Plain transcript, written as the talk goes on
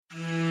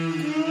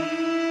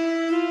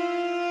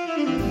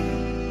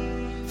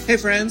Hey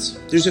friends,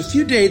 there's a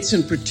few dates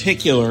in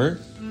particular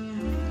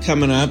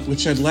coming up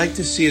which I'd like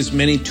to see as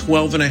many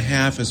 12 and a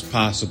half as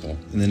possible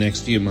in the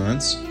next few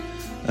months.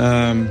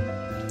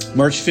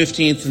 March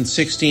 15th and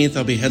 16th,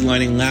 I'll be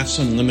headlining Laughs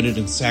Unlimited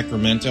in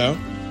Sacramento.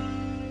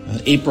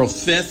 April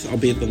 5th, I'll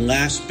be at the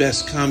Last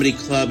Best Comedy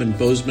Club in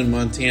Bozeman,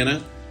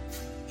 Montana.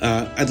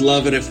 I'd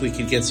love it if we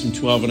could get some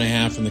 12 and a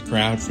half in the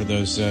crowd for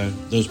those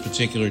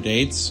particular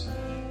dates.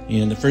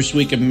 And the first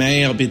week of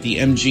May, I'll be at the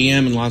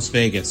MGM in Las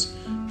Vegas.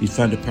 Be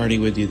fun to party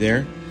with you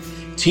there.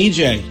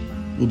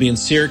 TJ will be in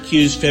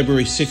Syracuse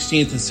February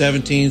 16th and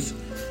 17th.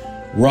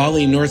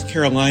 Raleigh, North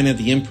Carolina,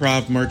 the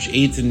Improv March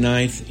 8th and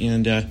 9th.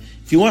 And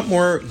if you want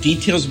more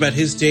details about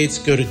his dates,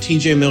 go to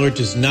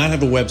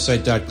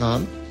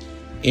tjmillerdoesnothaveawebsite.com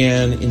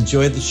and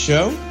enjoy the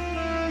show.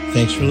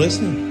 Thanks for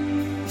listening.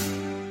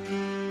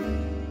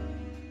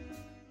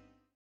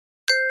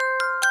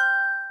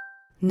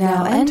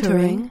 Now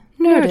entering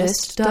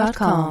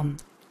Nerdist.com.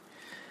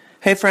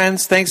 Hey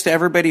friends, thanks to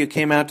everybody who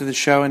came out to the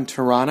show in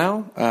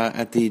Toronto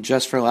at the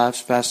Just for Laughs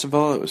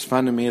Festival. It was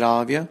fun to meet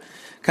all of you.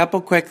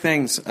 Couple quick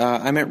things.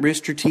 I'm at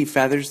Rooster T.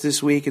 Feathers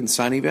this week in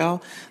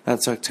Sunnyvale.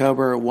 That's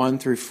October 1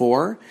 through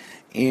 4.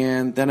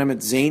 And then I'm at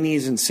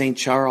Zanies in St.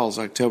 Charles,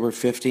 October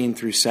 15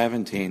 through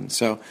 17.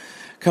 So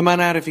come on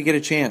out if you get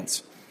a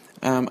chance.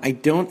 I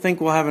don't think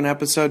we'll have an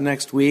episode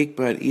next week,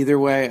 but either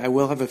way, I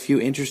will have a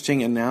few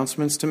interesting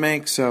announcements to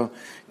make, so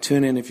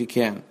tune in if you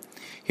can.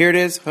 Here it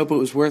is. Hope it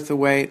was worth the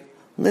wait.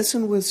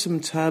 Listen with some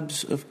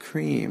tubs of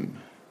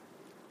cream.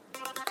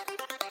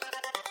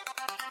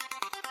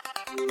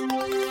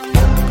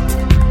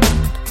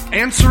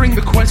 Answering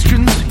the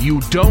questions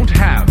you don't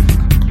have.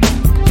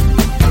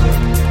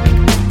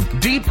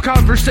 Deep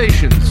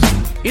conversations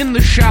in the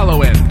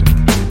shallow end.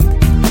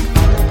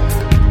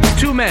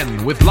 Two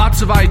men with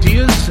lots of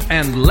ideas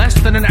and less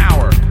than an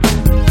hour.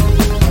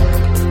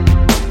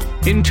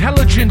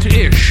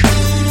 Intelligent-ish.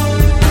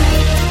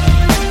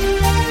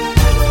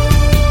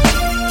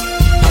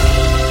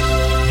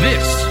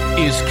 This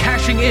is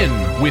Cashing In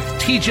with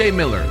TJ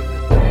Miller.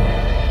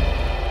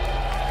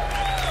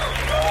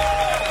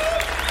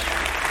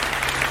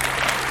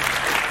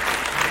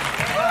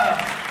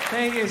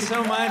 Thank you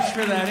so much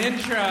for that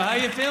intro. How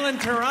you feeling,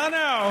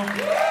 Toronto?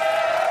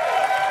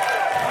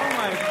 Oh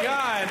my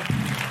God.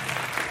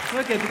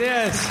 Look at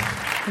this.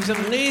 There's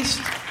at least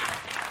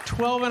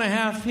 12 and a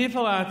half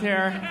people out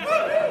there.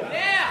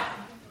 Yeah.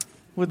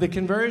 With the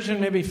conversion,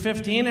 maybe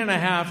 15 and a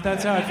half.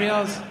 That's how it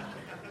feels.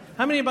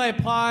 How many by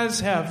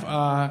applause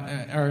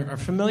are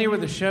familiar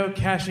with the show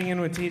Cashing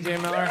In with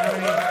TJ Miller? How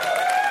many?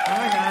 Oh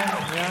my God.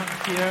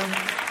 Yeah, you.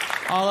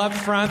 All up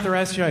front, the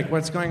rest you're like,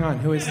 what's going on?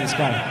 Who is this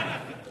guy?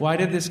 Why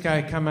did this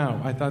guy come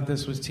out? I thought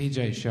this was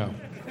TJ's show.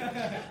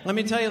 Let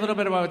me tell you a little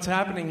bit about what's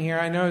happening here.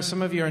 I know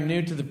some of you are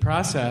new to the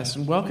process,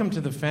 and welcome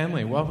to the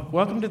family.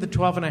 Welcome to the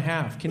 12 and a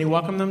half. Can you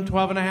welcome them,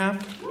 12 and a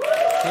half?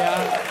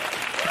 Yeah,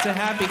 it's a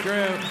happy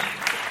group.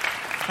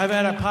 I've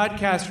had a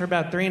podcast for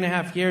about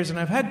 3.5 years, and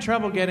I've had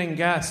trouble getting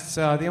guests.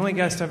 The only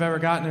guest I've ever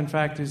gotten, in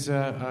fact, is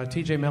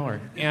TJ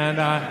Miller.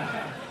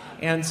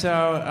 And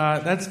so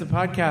that's the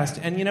podcast.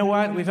 And you know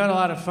what? We've had a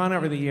lot of fun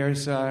over the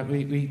years.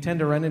 We tend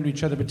to run into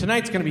each other, but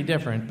tonight's going to be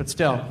different, but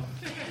still.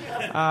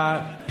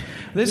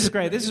 This is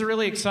great. This is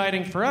really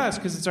exciting for us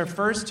because it's our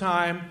first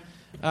time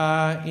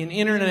in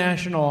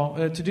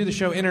international, to do the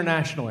show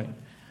internationally.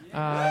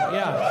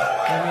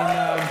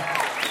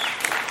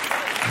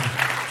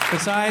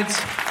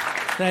 Besides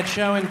that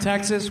show in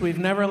Texas, we've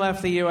never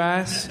left the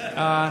U.S.,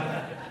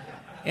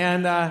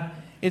 and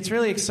it's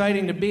really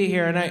exciting to be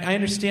here, and I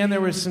understand there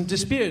was some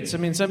disputes. I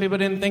mean, some people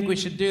didn't think we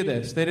should do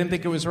this. They didn't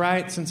think it was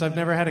right since I've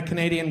never had a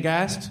Canadian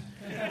guest,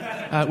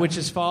 which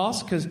is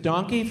false, because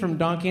Donkey from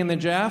Donkey and the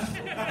Jeff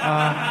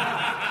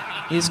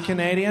is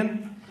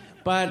Canadian.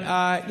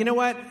 But you know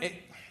what?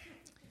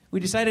 We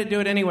decided to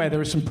do it anyway. There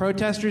were some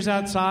protesters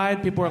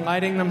outside. People were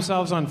lighting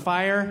themselves on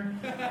fire,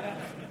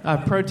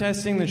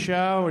 protesting the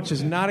show, which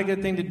is not a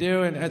good thing to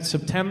do. And at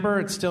September,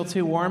 it's still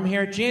too warm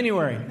here.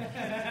 January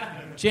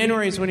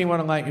is when you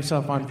want to light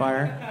yourself on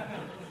fire.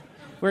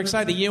 We're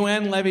excited. The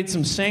UN levied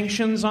some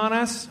sanctions on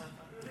us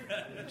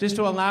just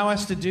to allow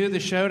us to do the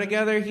show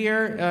together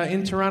here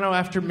in Toronto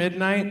after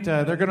midnight.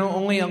 They're going to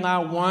only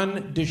allow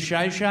one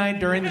deshai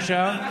during the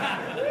show.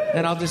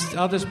 And I'll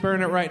just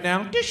burn it right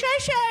now. Deshai.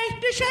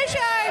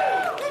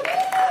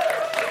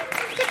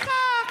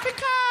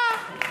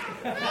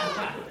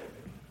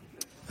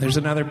 There's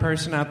another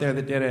person out there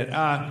that did it.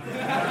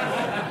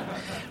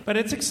 But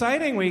it's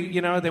exciting.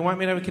 They want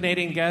me to have a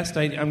Canadian guest.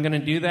 I'm going to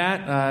do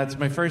that. It's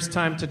my first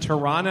time to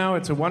Toronto.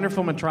 It's a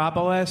wonderful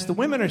metropolis. The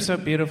women are so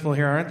beautiful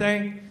here, aren't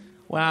they?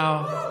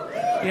 Wow.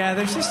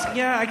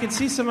 Yeah, I can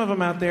see some of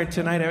them out there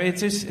tonight.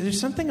 There's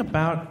something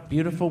about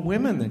beautiful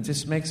women that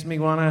just makes me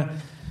want to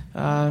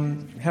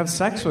have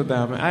sex with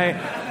them.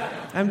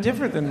 I'm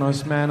different than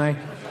most men. A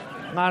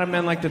lot of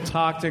men like to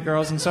talk to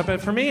girls and stuff,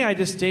 but for me, I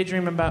just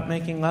daydream about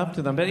making love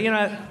to them. But,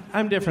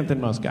 I'm different than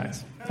most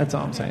guys. That's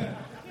all I'm saying.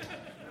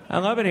 I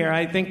love it here.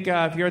 I think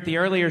if you're at the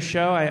earlier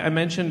show, I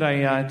mentioned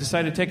I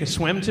decided to take a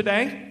swim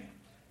today.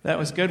 That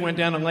was good. Went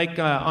down to Lake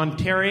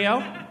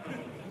Ontario.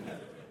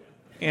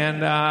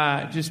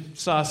 and just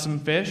saw some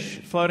fish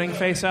floating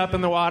face up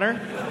in the water.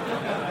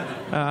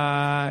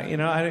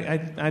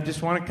 I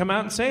just want to come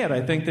out and say it.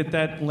 I think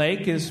that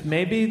lake is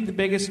maybe the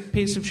biggest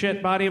piece of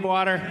shit body of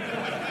water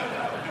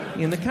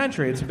in the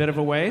country. It's a bit of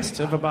a waste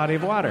of a body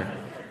of water.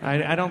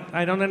 I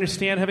don't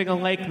understand having a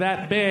lake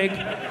that big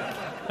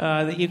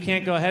that you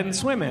can't go ahead and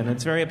swim in.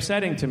 It's very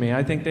upsetting to me.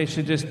 I think they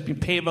should just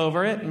pave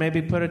over it and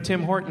maybe put a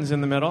Tim Hortons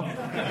in the middle.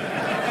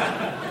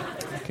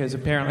 Because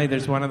apparently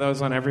there's one of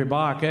those on every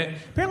block.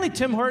 Apparently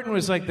Tim Horton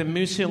was like the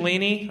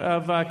Mussolini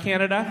of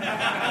Canada.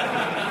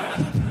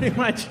 Pretty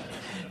much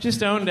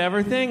just owned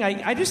everything.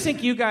 I just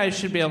think you guys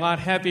should be a lot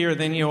heavier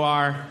than you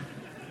are,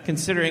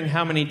 considering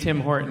how many Tim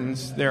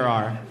Hortons there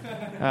are.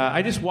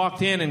 I just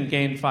walked in and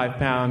gained 5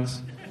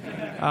 pounds.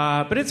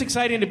 But it's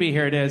exciting to be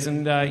here, it is.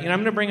 And I'm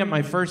going to bring up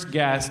my first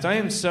guest. I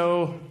am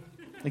so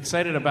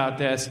excited about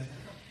this.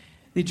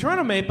 The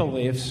Toronto Maple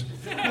Leafs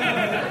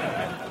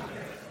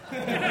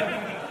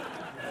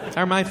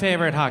are my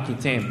favorite hockey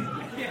team.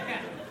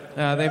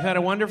 They've had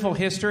a wonderful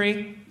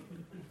history.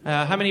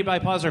 How many by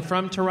pause are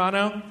from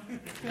Toronto?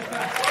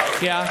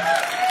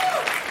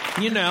 Yeah.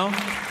 You know.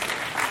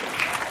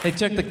 They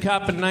took the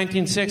cup in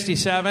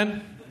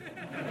 1967,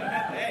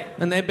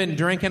 and they've been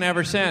drinking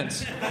ever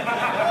since.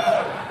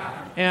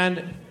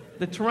 And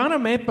the Toronto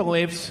Maple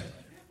Leafs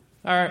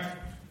are...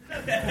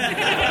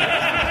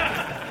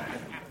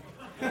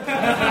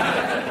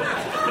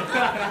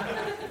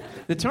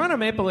 The Toronto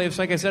Maple Leafs,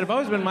 like I said, have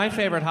always been my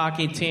favorite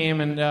hockey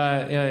team. And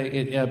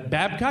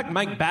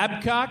Mike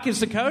Babcock is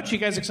the coach. You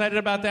guys excited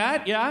about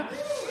that? Yeah?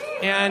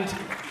 And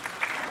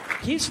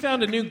he's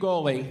found a new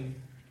goalie.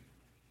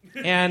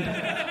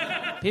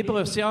 And people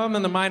who see him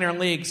in the minor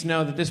leagues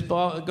know that this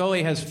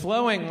goalie has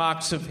flowing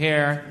locks of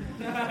hair.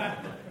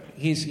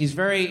 He's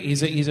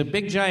a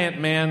big giant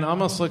man,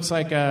 almost looks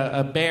like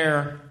a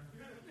bear,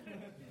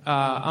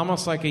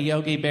 almost like a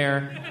Yogi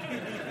Bear.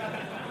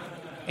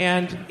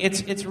 And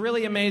it's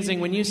really amazing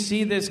when you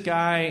see this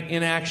guy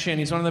in action.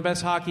 He's one of the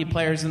best hockey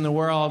players in the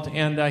world,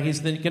 and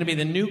he's going to be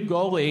the new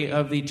goalie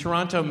of the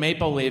Toronto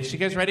Maple Leafs. You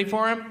guys ready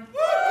for him?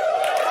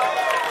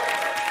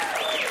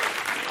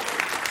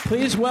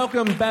 Please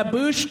welcome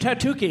Babush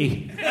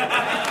Tatuki.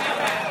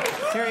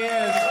 Here he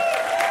is.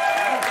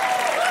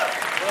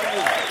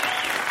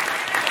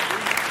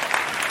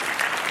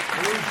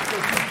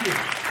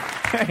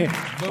 Hey,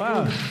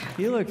 wow,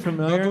 you look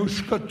familiar.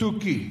 Babush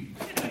Tatuki.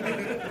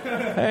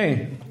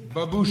 Hey.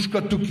 Babush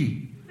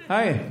Tatuki.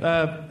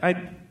 Hi.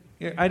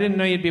 I didn't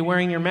know you'd be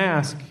wearing your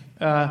mask.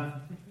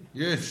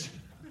 Yes.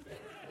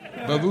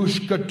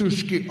 Babush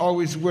Katushki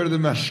always wear the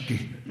mask.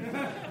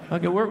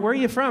 Okay, where are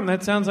you from?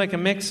 That sounds like a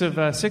mix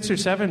of 6 or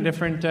 7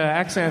 different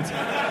accents.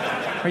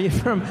 Are you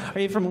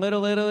from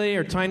Little Italy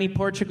or Tiny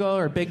Portugal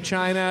or Big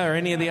China or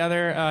any of the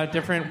other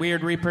different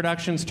weird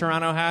reproductions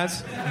Toronto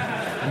has?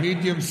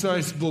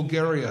 Medium-sized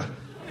Bulgaria.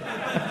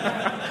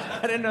 I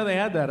didn't know they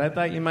had that. I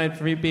thought you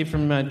might be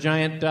from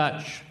Giant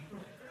Dutch.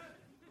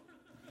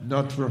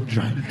 Not from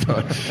Giant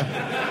Dutch.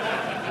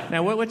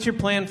 Now, what's your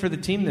plan for the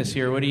team this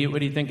year? What are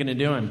you thinking of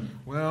doing?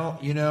 Well,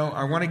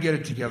 I want to get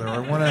it together. I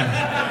want to...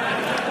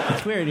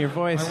 It's weird, your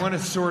voice. I want to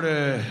sort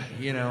of,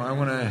 I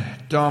want to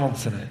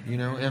Donaldson it,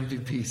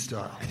 MVP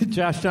style.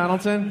 Josh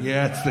Donaldson?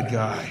 Yeah, it's the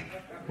guy.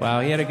 Wow,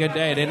 he had a good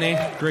day, didn't he?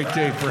 Great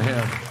day for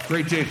him.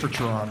 Great day for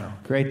Toronto.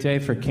 Great day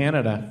for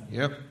Canada.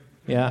 Yep.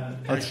 Yeah,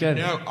 that's good.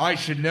 I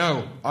should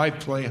know. I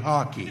play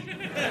hockey.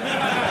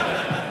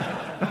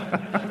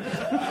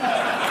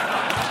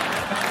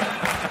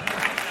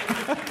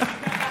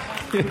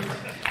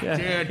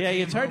 Dad,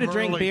 it's hard to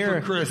drink beer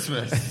for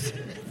Christmas.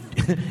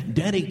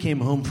 Daddy came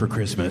home for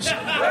Christmas.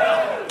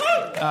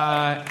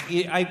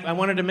 I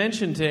wanted to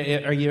mention,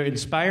 are you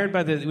inspired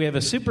by we have a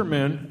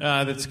supermoon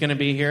that's going to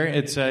be here.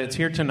 It's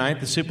here tonight,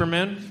 the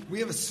supermoon. We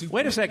have a supermoon.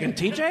 Wait a second,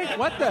 TJ?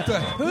 What the?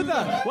 Who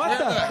the? What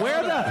the?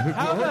 Where the?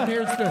 How the?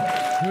 Here's the...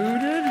 Who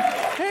did?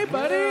 Hey,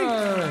 buddy.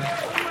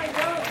 Oh, my God.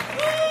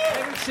 I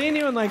haven't seen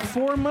you in like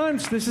 4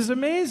 months. This is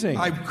amazing.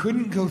 I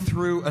couldn't go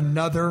through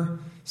another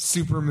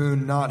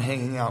supermoon not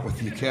hanging out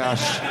with you,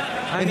 Cash.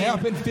 It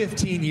happened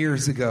 15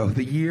 years ago.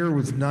 The year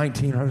was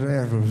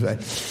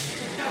 1900.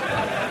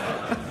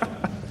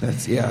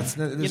 There's no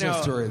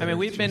story there. I mean,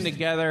 we've been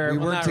together. We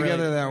weren't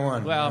together really, that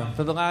one. Well,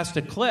 for the last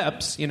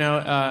eclipse,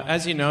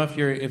 as you know, if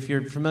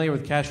you're familiar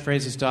with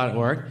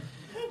cashphrases.org,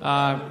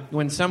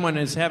 when someone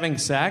is having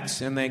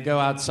sex and they go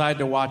outside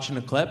to watch an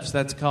eclipse,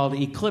 that's called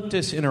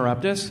ecliptus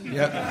interruptus.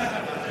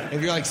 Yep.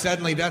 If you're like,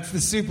 suddenly that's the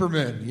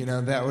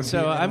supermoon, that would.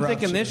 So I'm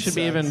thinking this should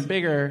be even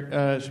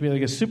bigger. Should be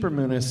like a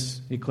supermoonus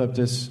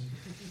ecliptus.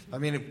 I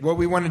mean, what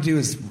we want to do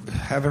is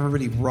have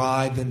everybody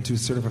writhe into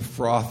sort of a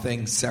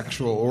frothing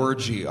sexual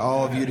orgy,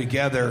 all of you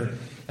together,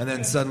 and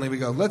then suddenly we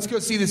go, let's go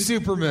see the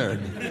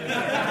supermoon.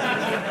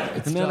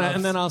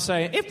 And then I'll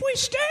say, if we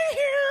stay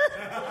here,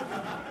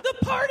 the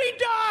party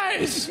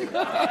dies.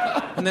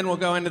 And then we'll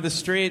go into the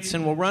streets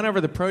and we'll run over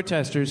the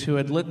protesters who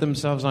had lit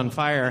themselves on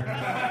fire.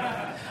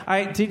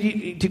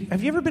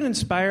 Have you ever been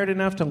inspired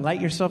enough to light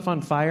yourself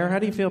on fire? How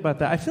do you feel about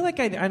that? I feel like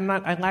I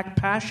lack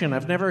passion.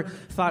 I've never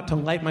thought to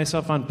light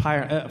myself on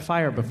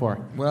fire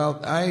before.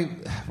 Well,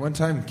 one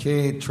time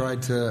Kate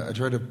tried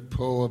to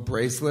pull a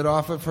bracelet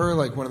off of her,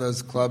 like one of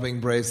those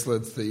clubbing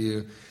bracelets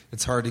that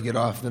it's hard to get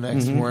off the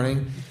next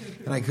morning,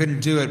 and I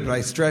couldn't do it, but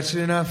I stretched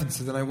it enough, and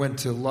so then I went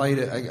to light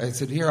it. I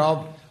said, "Here,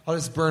 I'll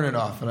just burn it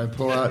off," and I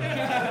pull out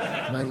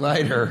my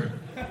lighter,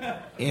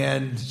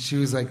 and she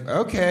was like,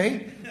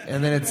 "Okay."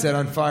 And then it set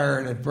on fire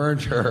and it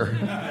burned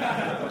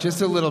her.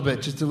 Just a little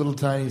bit, just a little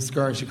tiny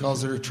scar. She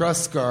calls it her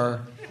trust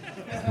scar.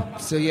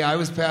 So yeah, I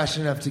was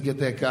passionate enough to get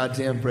that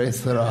goddamn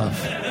bracelet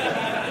off.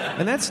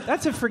 And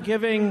that's a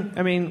forgiving,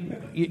 I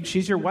mean,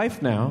 she's your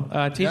wife now.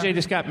 TJ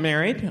just got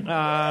married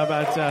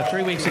about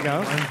 3 weeks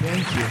ago.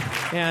 Thank you.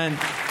 And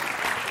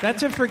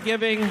that's a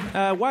forgiving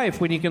wife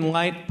when you can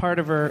light part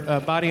of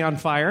her body on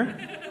fire.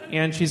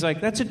 And she's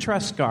like, that's a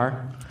trust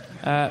scar.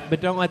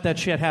 But don't let that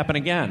shit happen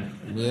again.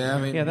 Yeah,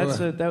 I mean, that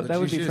would be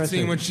frustrating. You should have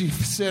seen when she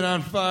set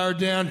on fire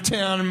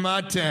downtown in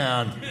my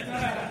town.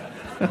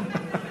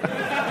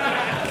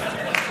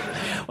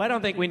 Well, I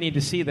don't think we need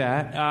to see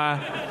that.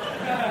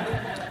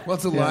 Well,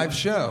 it's a live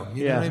show.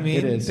 You know what I mean?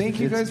 It is.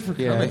 Thank you guys for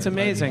coming. Yeah, it's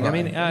amazing. I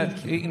mean,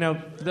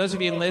 those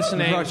of you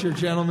listening. You brought your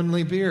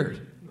gentlemanly beard.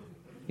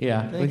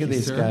 Yeah, Thank look at you,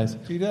 these sir. guys.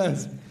 He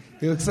does.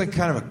 He looks like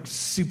kind of a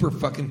super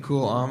fucking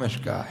cool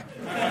Amish guy.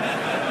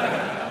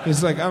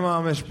 He's like, I'm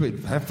Amish, but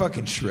I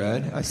fucking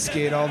shred. I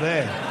skate all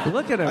day.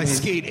 Look at him. I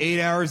skate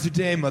 8 hours a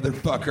day,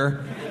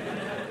 motherfucker.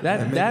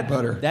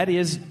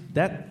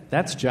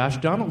 That's Josh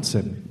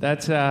Donaldson.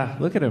 That's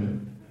look at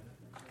him.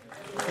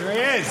 There he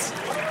is.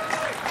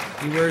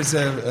 He wears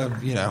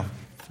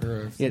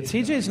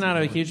TJ's not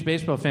a huge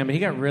baseball fan, but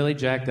he got really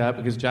jacked up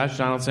because Josh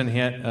Donaldson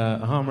hit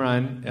a home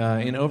run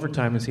in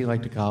overtime, as he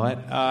liked to call it.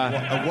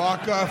 A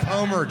walk-off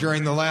homer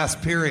during the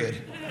last period.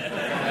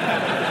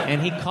 And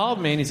he called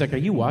me, and he's like, are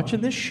you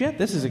watching this shit?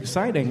 This is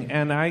exciting.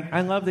 And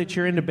I love that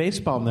you're into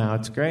baseball now.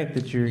 It's great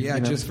that you're... Yeah,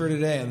 just for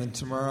today. And then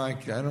tomorrow, I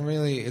don't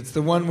really... It's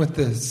the one with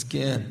the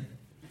skin.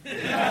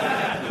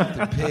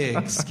 The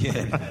pig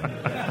skin.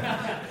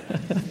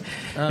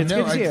 It's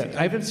good to see you.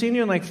 I haven't seen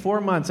you in like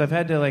 4 months. I've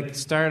had to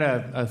start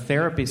a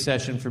therapy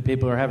session for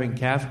people who are having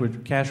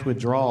cash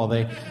withdrawal.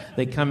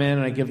 They come in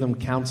and I give them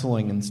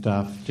counseling and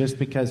stuff just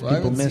because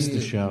people miss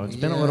the show. It's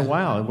been a little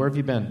while. Where have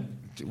you been?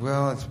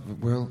 Well,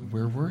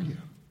 where were you?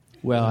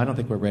 Well, I don't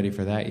think we're ready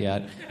for that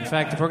yet. In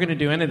fact, if we're going to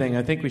do anything,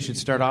 I think we should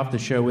start off the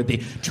show with the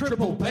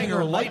Triple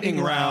Banger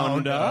Lightning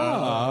Round. Yeah,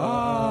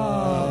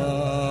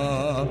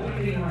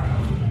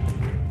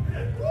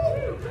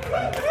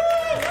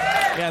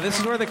 this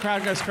is where the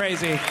crowd goes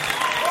crazy.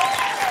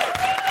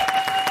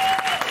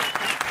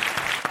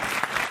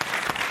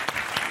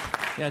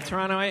 Yeah,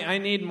 Toronto, I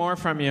need more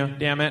from you,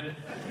 damn it.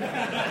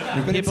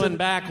 The people in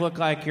back look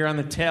like you're on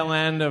the tail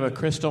end of a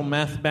crystal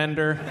meth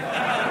bender.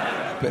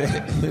 But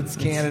it's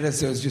Canada,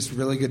 so it's just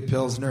really good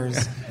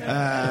Pilsners.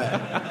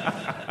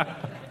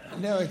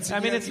 No, it's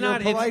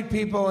not polite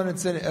people, and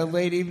it's a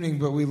late evening,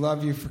 but we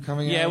love you for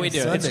coming out. Yeah, we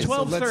do. Sunday, It's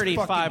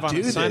 12:35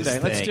 on Sunday.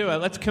 Let's do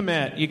it. Let's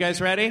commit. You guys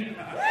ready?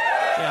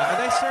 Yeah. Are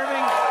they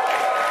serving?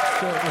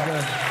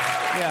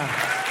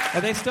 Yeah.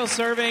 Are they still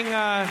serving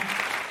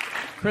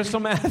crystal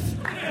meth?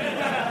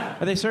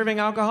 Are they serving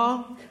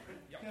alcohol?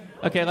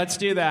 Okay, let's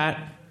do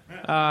that.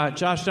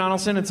 Josh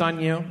Donaldson, it's on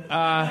you.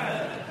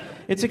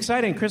 It's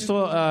exciting.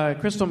 Crystal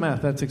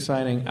meth, that's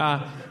exciting.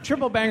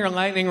 Triple Banger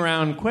Lightning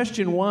Round.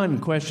 Question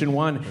one. Okay.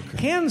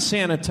 Hand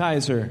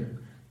sanitizer.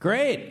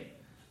 Great.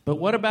 But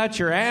what about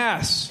your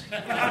ass?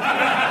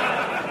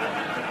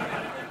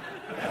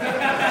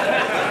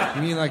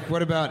 You mean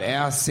what about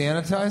ass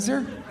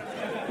sanitizer?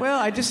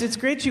 Well, it's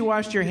great you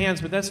washed your hands,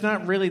 but that's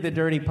not really the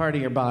dirty part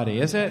of your body,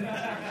 is it?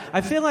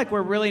 I feel like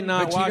we're really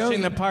not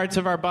washing the parts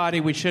of our body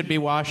we should be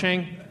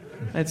washing.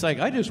 It's like,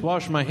 I just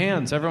washed my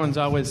hands. Everyone's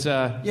always...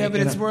 but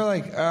it's more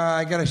like,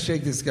 I got to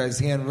shake this guy's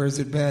hand. Where's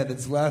it been?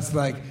 It's less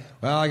like,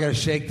 well, I got to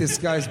shake this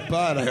guy's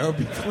butt. I hope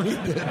he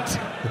cleaned it.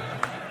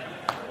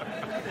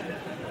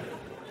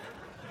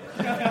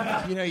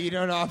 You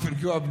don't often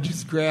go up and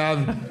just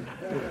grab...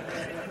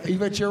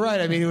 But you're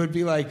right. I mean, it would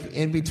be like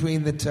in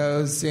between the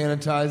toes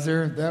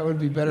sanitizer. That would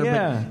be better.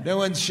 Yeah. But no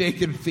one's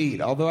shaking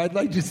feet, although I'd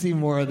like to see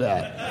more of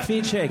that.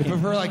 Feet shaking.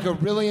 But for a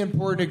really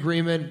important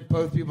agreement,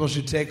 both people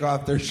should take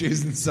off their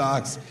shoes and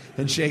socks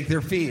and shake their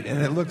feet.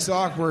 And it looks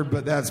awkward,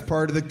 but that's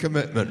part of the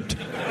commitment.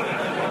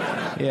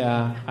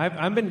 Yeah.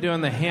 I've been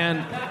doing the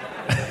hand...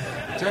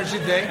 Don't you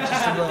think?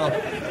 Just a little...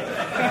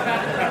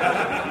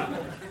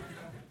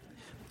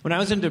 When I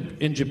was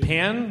in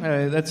Japan,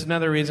 that's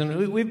another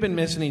reason. We've been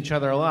missing each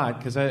other a lot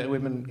because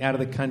we've been out of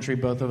the country,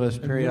 both of us,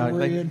 periodically.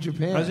 Where were you in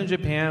Japan? I was in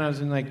Japan. I was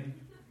in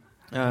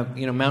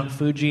Mount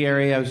Fuji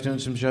area. I was doing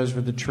some shows for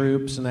the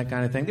troops and that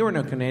kind of thing. There were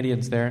no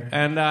Canadians there,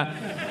 and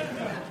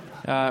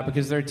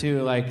because they're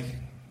too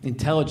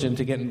intelligent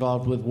to get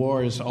involved with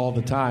wars all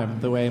the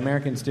time, the way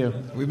Americans do.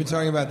 We've been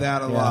talking about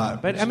that a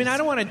lot. But I mean, I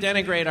don't want to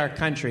denigrate our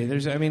country.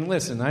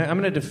 Listen, I'm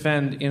going to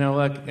defend.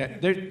 Look,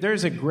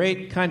 there's a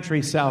great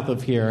country south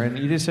of here, and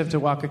you just have to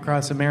walk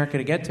across America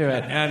to get to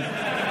it, and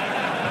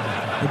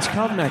it's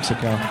called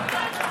Mexico.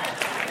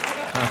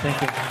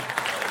 Thank you.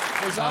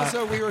 There's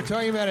also, we were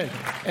talking about it,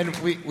 and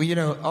we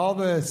all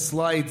the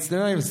slights, they're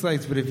not even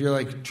slights, but if you're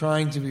like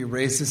trying to be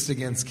racist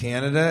against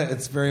Canada,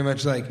 it's very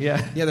much like,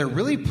 they're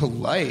really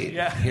polite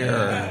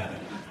here.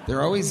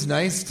 They're always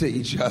nice to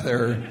each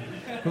other.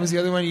 What was the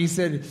other one you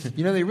said?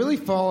 They really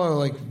follow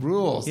like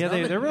rules. Yeah,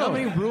 they're real. How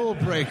many rule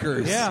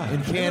breakers in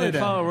Canada? They really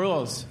follow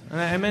rules. And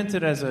I meant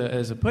it as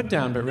a put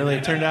down, but really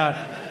it turned out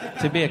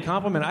to be a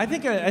compliment. I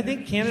think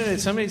Canada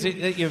is somebody's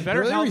you have better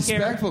really healthcare.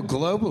 Respectful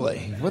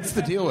globally. What's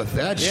the deal with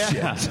that shit?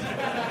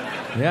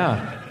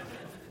 Yeah.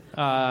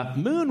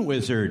 Moon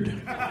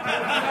Wizard.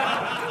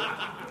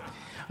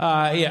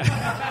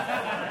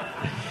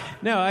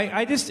 No,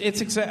 I just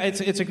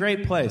it's a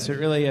great place. It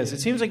really is.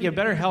 It seems like you have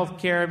better health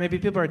care. Maybe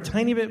people are a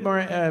tiny bit more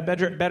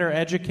better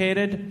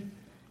educated.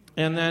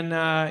 And then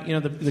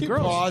the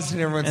girls paused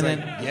and everyone's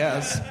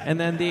yes. And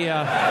then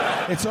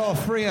it's all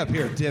free up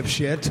here,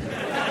 dipshit.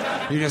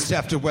 You just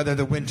have to weather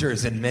the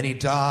winters, and many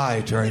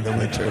die during the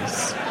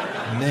winters.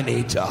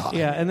 Many die.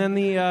 Yeah, and then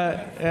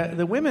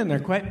the women, they're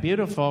quite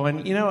beautiful,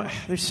 and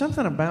there's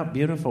something about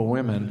beautiful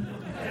women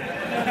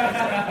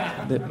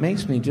that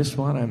makes me just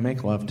want to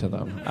make love to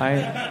them.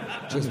 I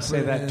just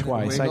say that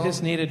twice. I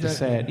just needed to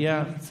say it.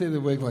 Yeah. Say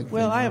the wig like.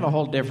 Well, I have a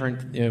whole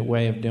different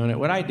way of doing it.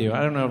 What I do, I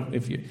don't know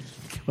if you.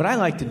 What I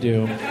like to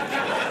do.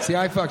 See,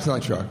 I fuck till I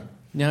truck.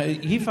 Now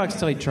he fucks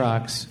till he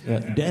trucks.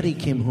 Daddy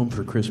came home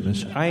for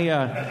Christmas.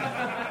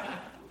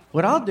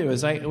 What I'll do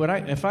is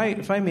if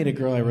I meet a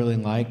girl I really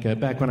like,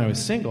 back when I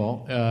was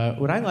single,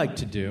 what I like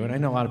to do, and I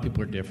know a lot of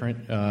people are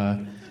different.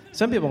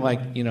 Some people like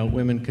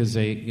women because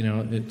they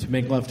to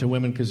make love to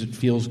women because it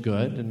feels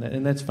good,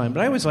 and that's fine.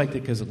 But I always liked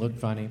it because it looked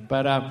funny.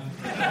 But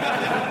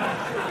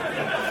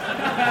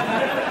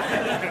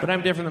but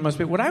I'm different than most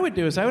people. What I would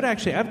do is I've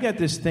got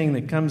this thing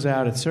that comes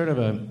out. It's sort of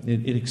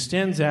it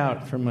extends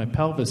out from my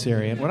pelvis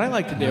area. And what I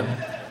like to do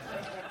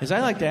is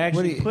I like to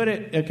actually put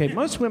it. Okay,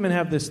 most women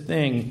have this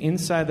thing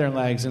inside their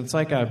legs, and it's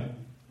like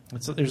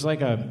there's like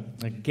a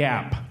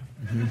gap.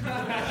 Mm-hmm.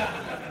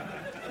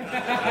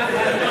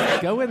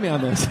 Go with me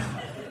on this.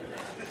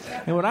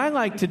 And what I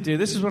like to do,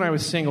 this is when I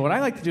was single. What I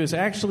like to do is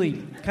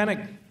actually kind of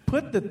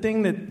put the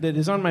thing that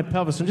is on my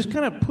pelvis and just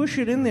kind of push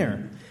it in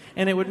there.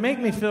 And it would make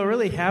me feel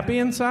really happy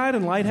inside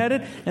and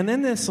lightheaded. And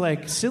then this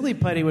like silly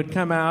putty would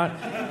come out,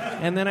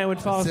 and then I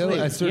would fall asleep.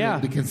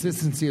 The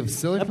consistency of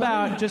silly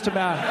putty? Just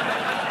about.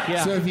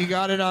 Yeah. So if you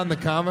got it on the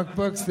comic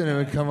books, then it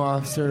would come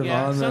off sort of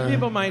on some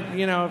people might,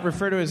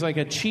 refer to it as like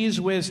a cheese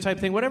whiz type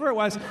thing, whatever it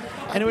was.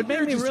 And it would make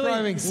me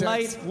really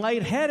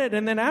lightheaded.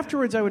 And then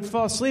afterwards I would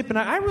fall asleep. And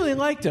I really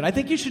liked it. I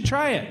think you should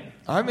try it.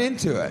 I'm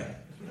into it.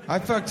 I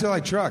fuck till I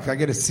truck. I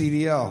get a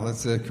CDL.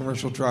 That's a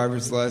commercial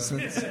driver's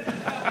license.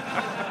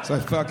 So I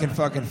fuck, and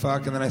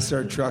then I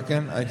start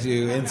trucking. I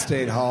do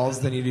in-state hauls,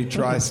 then you do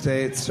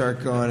tri-state,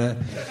 start going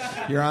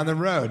you're on the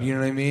road, you know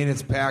what I mean?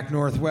 It's Pac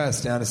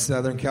Northwest down to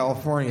Southern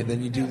California.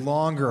 Then you do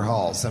longer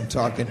hauls. I'm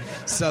talking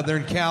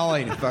Southern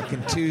Cali to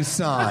fucking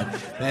Tucson,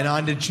 then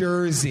on to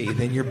Jersey,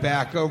 then you're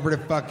back over to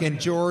fucking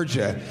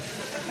Georgia.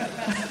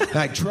 And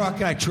I truck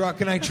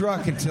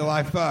until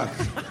I fuck.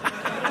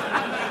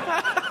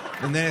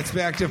 And then it's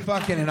back to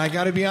fucking, and I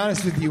gotta be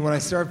honest with you, when I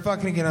start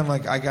fucking again, I'm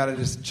like, I gotta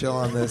just chill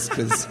on this,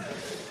 because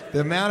the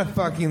amount of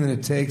fucking that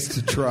it takes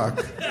to truck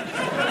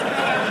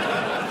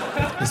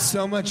is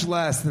so much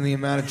less than the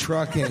amount of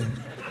trucking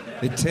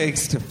it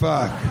takes to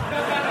fuck.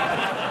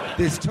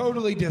 It's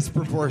totally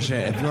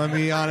disproportionate, if you want me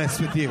to be honest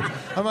with you.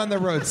 I'm on the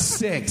road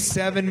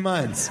 6-7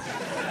 months.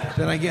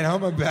 Then I get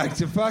home, I'm back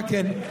to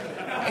fucking.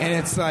 And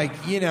it's like,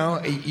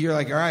 you're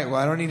like, all right, well,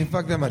 I don't need to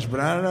fuck that much,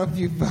 but I don't know if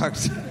you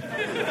fucked.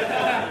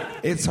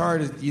 It's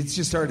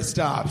just hard to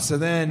stop. So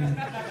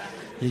then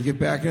you get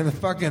back into the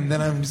fucking,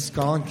 then I'm just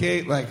calling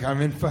Kate like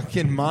I'm in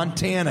fucking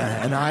Montana,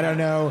 and I don't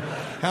know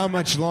how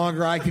much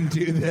longer I can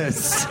do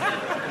this.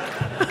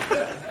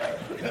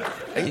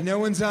 No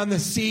one's on the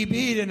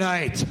CB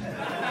tonight.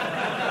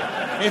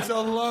 It's a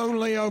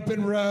lonely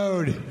open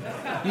road.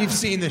 You've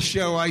seen the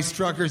show Ice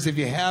Truckers. If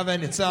you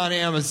haven't, it's on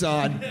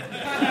Amazon.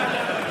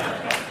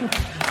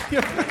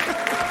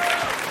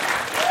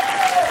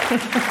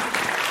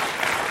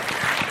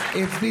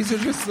 These are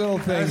just little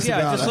things.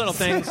 Yeah, just little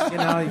things.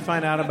 You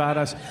find out about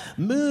us.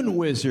 Moon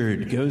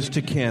Wizard goes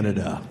to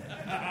Canada.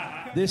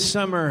 This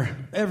summer,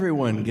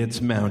 everyone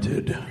gets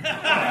mounted.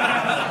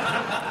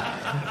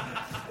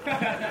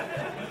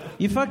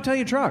 You fuck till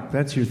you truck.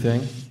 That's your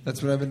thing.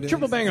 That's what I've been doing.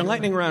 Triple banger,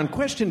 lightning round.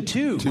 Question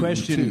two.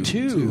 Question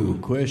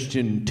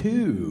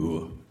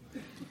two.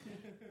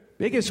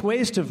 Biggest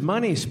waste of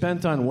money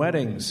spent on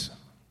weddings?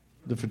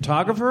 The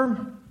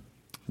photographer,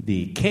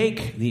 the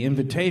cake, the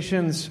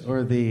invitations,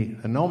 or the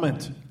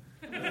annulment?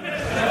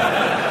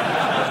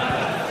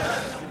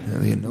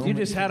 You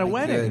just had a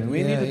wedding.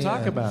 We need to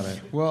talk about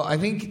it. Well, I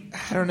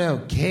don't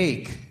know,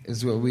 cake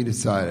is what we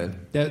decided.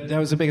 That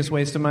was the biggest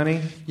waste of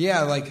money?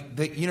 Yeah, like,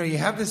 you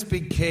have this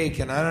big cake,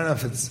 and I don't know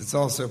if it's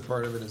also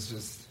part of it is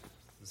just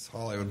this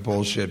Hollywood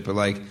bullshit, but,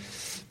 like,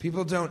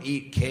 people don't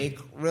eat cake,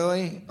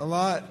 really, a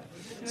lot.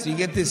 So you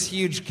get this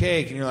huge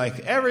cake, and you're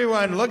like,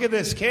 everyone, look at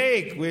this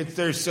cake.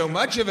 There's so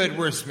much of it,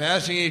 we're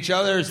smashing each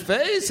other's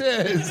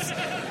faces.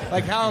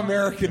 Like, how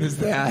American is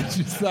that?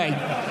 Just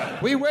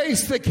like, we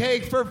waste the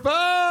cake for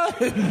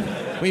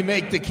fun. We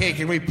make the cake,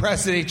 and we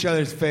press it in each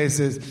other's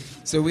faces.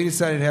 So we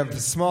decided to have the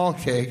small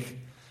cake,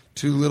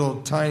 2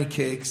 little tiny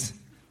cakes.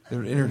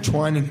 They're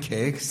intertwining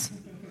cakes.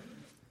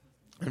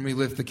 And we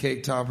lift the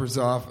cake toppers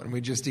off, and we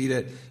just eat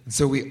it. And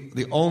so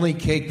the only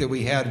cake that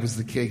we had was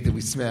the cake that we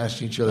smashed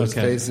in each other's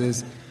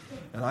faces.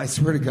 And I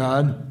swear to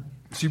God,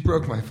 she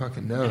broke my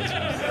fucking nose.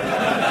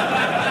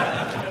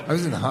 I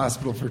was in the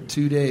hospital for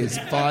 2 days,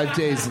 5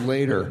 days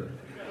later.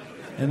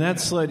 And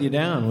that slowed you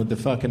down with the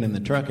fucking and the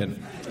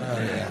trucking. Oh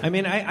yeah. I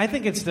mean, I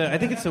think it's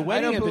the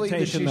wedding invitation.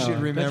 That she though.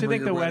 should remember Don't you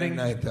think your the wedding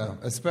night, though,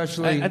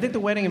 especially. I think the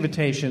wedding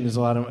invitation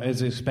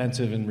is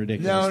expensive and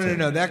ridiculous.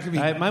 No. That could be.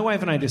 My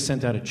wife and I just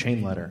sent out a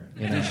chain letter.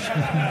 You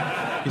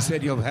know? You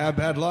said you'll have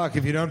bad luck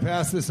if you don't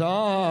pass this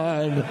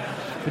on.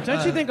 But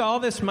don't you think all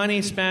this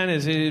money spent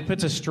it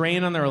puts a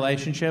strain on the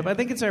relationship? I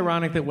think it's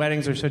ironic that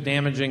weddings are so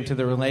damaging to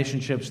the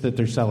relationships that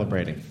they're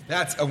celebrating.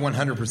 That's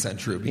 100%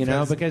 true.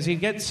 Because you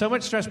get so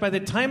much stress. By the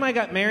time I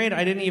got married,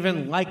 I didn't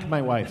even like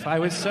my wife. I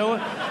was so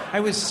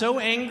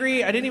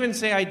angry. I didn't even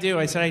say I do.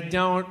 I said I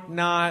don't,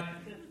 not,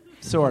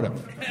 sort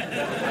of.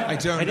 I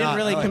didn't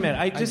really commit.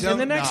 And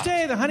the next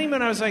day, the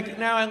honeymoon, I was like,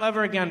 no, I love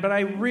her again. But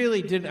I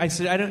really did. I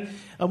said,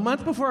 a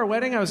month before our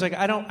wedding, I was like,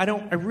 I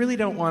really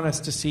don't want us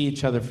to see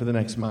each other for the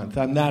next month.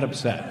 I'm that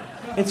upset.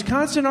 It's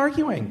constant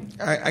arguing.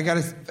 I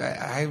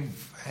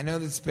know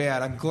that's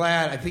bad. I'm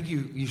glad. I think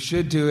you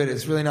should do it.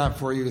 It's really not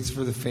for you. It's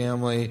for the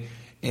family.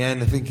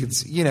 And I think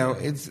it's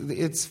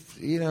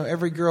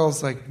every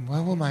girl's like,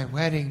 what will my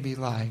wedding be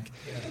like?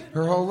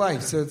 Her whole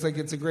life. So it's like,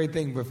 it's a great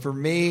thing. But for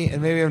me,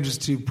 and maybe I'm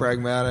just too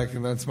pragmatic,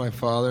 and that's my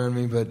father in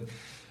me, but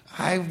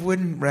I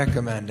wouldn't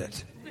recommend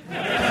it.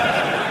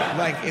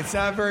 Like, it's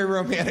not very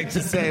romantic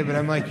to say, but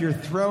I'm like, you're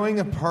throwing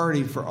a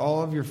party for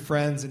all of your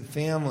friends and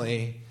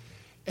family,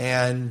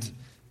 and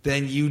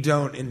then you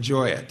don't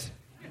enjoy it.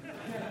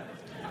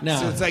 No.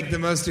 So it's like the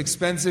most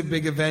expensive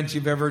big event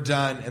you've ever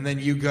done, and then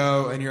you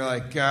go and you're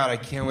like, God, I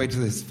can't wait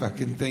till this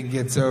fucking thing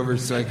gets over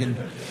so I can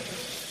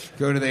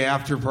go to the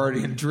after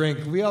party and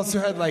drink. We also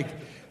had like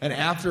an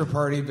after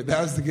party, but that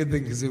was the good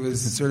thing because it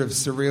was sort of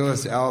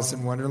surrealist Alice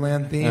in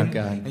Wonderland theme.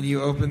 Okay. And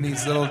you open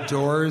these little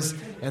doors,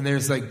 and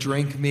there's like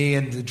drink me,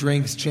 and the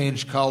drinks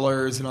change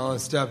colors and all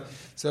this stuff.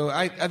 So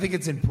I think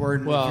it's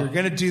important if you're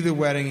going to do the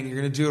wedding and you're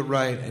going to do it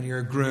right and you're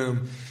a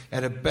groom,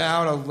 at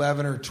about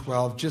 11 or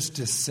 12, just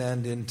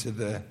descend into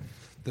the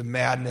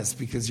madness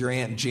because your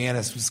Aunt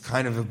Janice was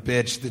kind of a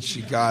bitch that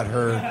she got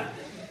her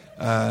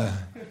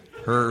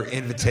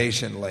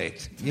invitation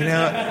late. You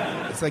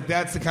know? It's like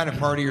that's the kind of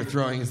party you're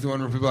throwing is the one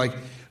where people are like,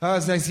 oh,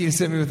 it's nice of you to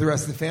send me with the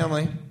rest of the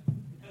family.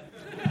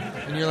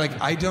 And you're like,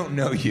 I don't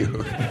know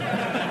you.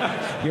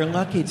 You're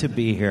lucky to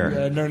be here.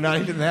 Yeah, no, not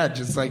even that.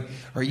 Just like,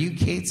 are you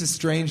Kate's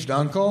estranged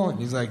uncle? And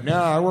he's like,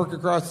 no, I work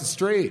across the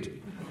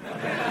street.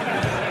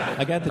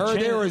 I got the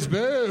there was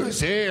booze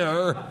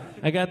here.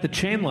 I got the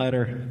chain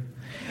letter.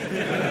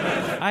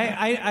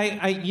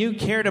 You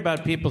cared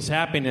about people's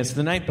happiness.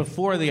 The night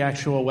before the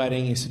actual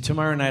wedding, you said,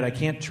 tomorrow night I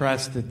can't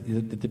trust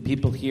that the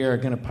people here are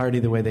going to party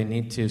the way they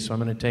need to, so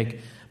I'm going to take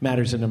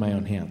matters into my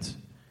own hands.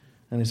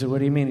 And I said, what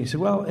do you mean? He said,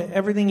 well,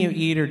 everything you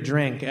eat or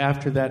drink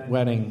after that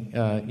wedding,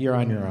 you're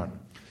on your own.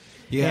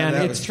 Yeah,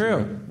 and it's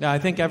true. I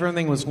think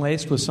everything was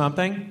laced with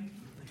something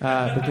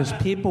because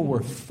people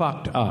were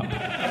fucked up.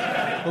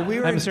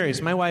 Well, I'm serious.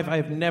 My wife,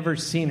 I've never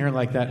seen her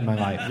like that in my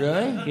life.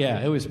 Really?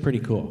 Yeah, it was pretty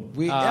cool.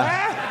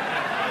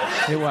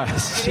 It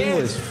was. She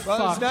was fucked up.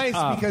 Well, it's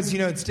nice because,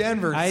 it's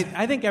Denver.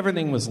 I think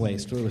everything was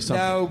laced. It was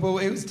something. No,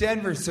 but it was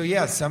Denver. So,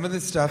 yeah, some of the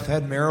stuff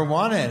had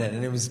marijuana in it,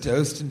 and it was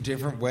dosed in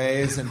different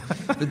ways, and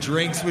the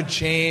drinks would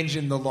change,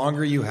 and the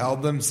longer you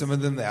held them, some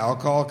of them, the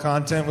alcohol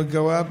content would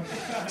go up.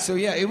 So,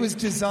 yeah, it was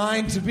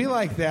designed to be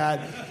like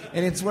that,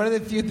 and it's one of the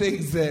few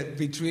things that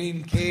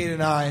between Kate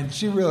and I, and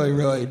she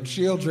really,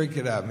 she'll drink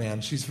it up,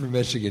 man. She's from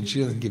Michigan.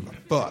 She doesn't give a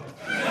fuck.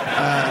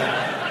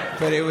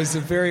 But it was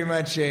very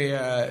much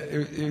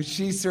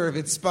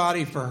it's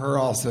spotty for her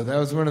also. That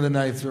was one of the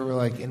nights where we're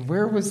like, and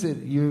where was it?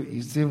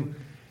 You see,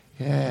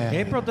 yeah.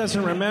 April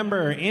doesn't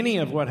remember any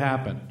of what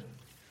happened.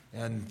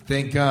 And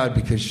thank God,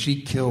 because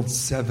she killed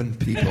 7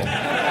 people.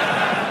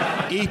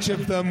 Each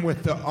of them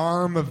with the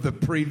arm of the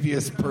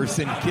previous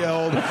person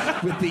killed,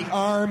 with the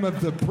arm of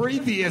the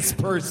previous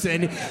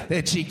person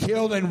that she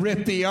killed and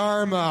ripped the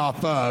arm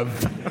off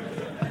of.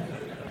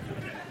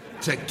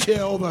 To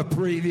kill the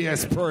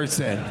previous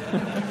person.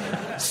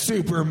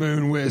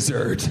 Supermoon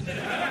wizard.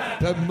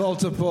 The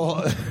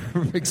multiple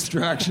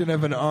extraction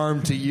of an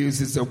arm to use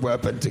as a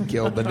weapon to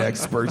kill the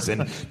next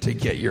person to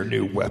get your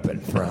new weapon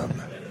from.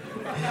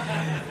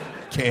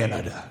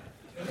 Canada.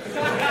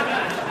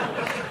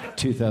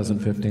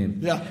 2015.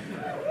 Yeah.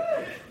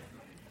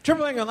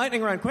 Triple Angle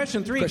Lightning Round.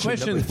 Question 3.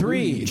 Question number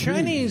three.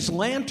 Chinese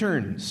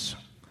lanterns.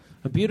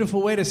 A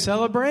beautiful way to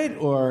celebrate?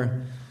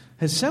 Or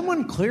has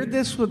someone cleared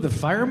this with the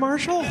fire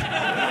marshal?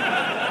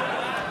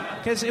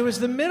 Because it was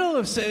the middle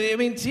of... I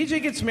mean,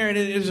 TJ gets married.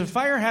 It was a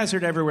fire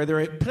hazard everywhere.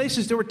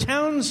 There were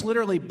towns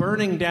literally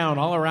burning down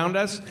all around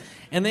us.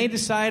 And they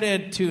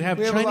decided to have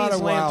Chinese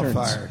lanterns. We have a lot of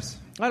wildfires.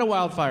 A lot of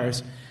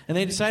wildfires. And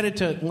they decided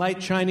to light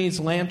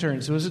Chinese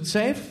lanterns. Was it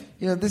safe?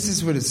 You know, this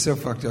is what is so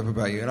fucked up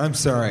about you. And I'm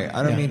sorry.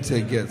 I don't mean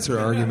to get sort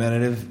of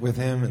argumentative with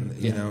him and,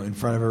 you know, in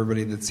front of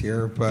everybody that's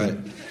here. But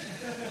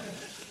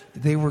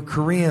they were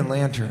Korean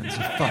lanterns,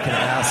 you fucking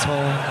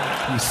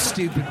asshole. You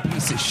stupid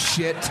piece of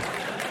shit.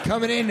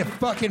 Coming into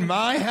fucking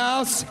my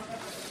house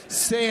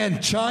saying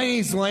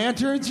Chinese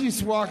lanterns? You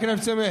just walking up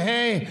to somebody,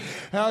 hey,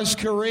 how's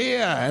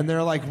Korea? And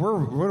they're like, we're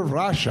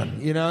Russian.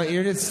 You know,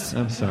 you're just...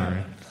 I'm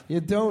sorry. You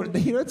know,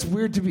 it's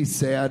weird to be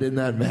sad in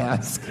that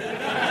mask.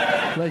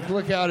 Like,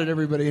 look out at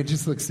everybody and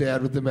just look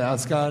sad with the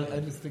mask on. I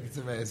just think it's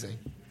amazing.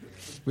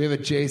 We have a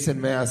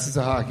Jason mask. It's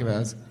a hockey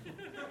mask.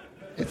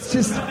 It's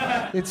just,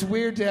 it's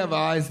weird to have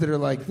eyes that are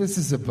like, this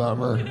is a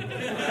bummer.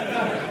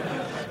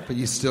 But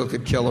you still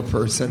could kill a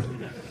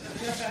person.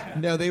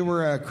 No, they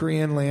were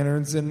Korean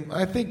lanterns, and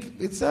I think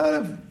it's not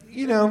a,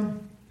 you know,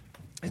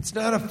 it's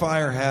not a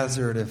fire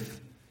hazard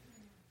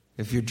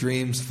if your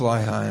dreams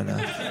fly high enough.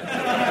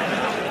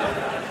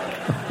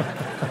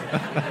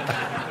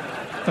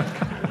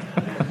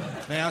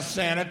 Now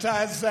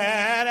sanitize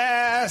that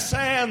ass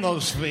and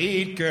those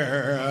feet,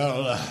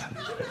 girl.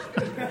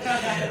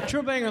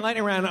 Triple Banger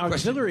Lightning Round,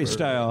 auxiliary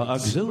style.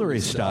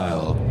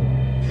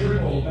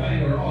 Triple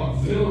Banger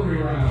Auxiliary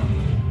Round.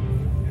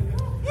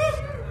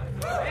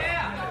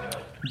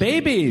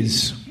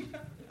 Babies.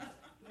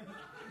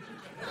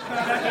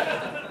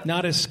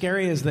 Not as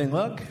scary as they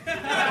look.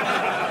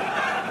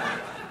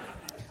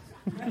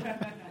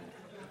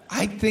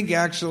 I think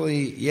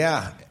actually,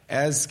 yeah,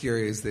 as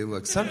scary as they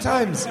look.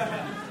 Sometimes,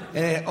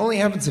 and it only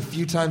happens a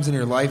few times in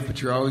your life, but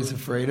you're always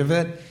afraid of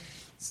it.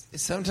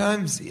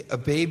 Sometimes a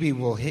baby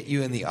will hit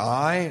you in the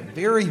eye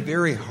very,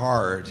 very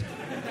hard.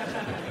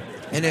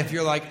 And if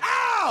you're like,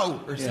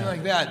 ow, or something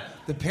like that,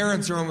 the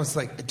parents are almost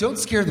like, don't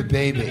scare the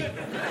baby.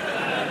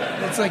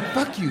 And it's like,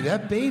 fuck you,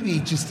 that baby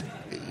just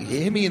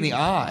hit me in the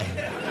eye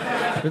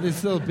with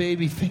this little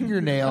baby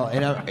fingernail,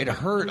 and it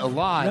hurt a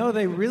lot. No,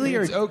 they really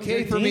are. It's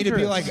okay for me to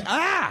be like,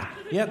 ah!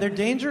 Yeah, they're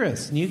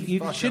dangerous. And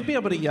you should be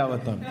able to yell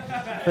at them.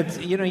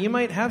 But, you know, you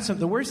might have some.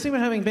 The worst thing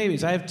about having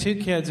babies, I have 2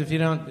 kids,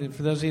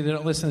 for those of you that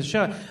don't listen to the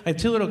show, I have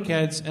 2 little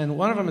kids, and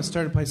one of them has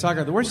started to play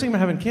soccer. The worst thing about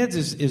having kids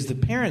is the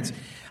parents.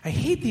 I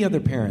hate the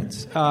other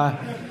parents.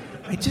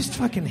 I just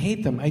fucking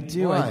hate them. I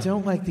do. Why? I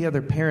don't like the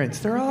other parents.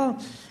 They're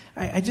all...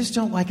 I just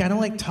don't like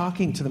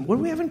talking to them. What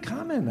do we have in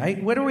common?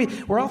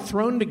 We're all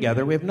thrown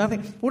together. We have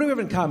nothing. What do we have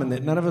in common?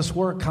 That none of us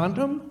wore a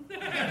condom?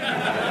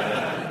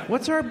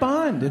 What's our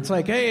bond? It's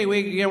like, hey,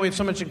 we have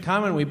so much in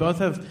common. We both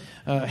have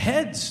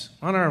heads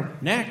on our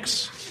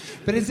necks.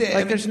 But is it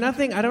like there's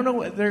nothing? I don't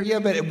know. Yeah,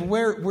 but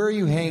where are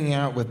you hanging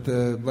out with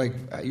the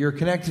you're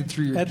connected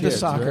through your at kids, the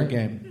soccer right?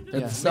 game.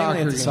 At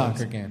the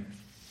soccer game.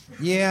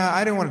 Yeah,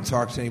 I don't want to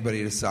talk to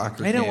anybody at a soccer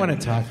game. I don't want to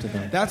talk to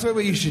them. That's what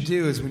you should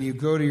do is when you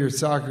go to your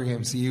soccer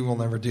game, so you will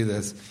never do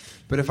this.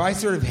 But if I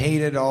sort of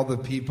hated all the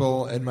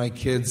people in my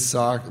kids'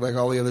 soccer, like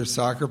all the other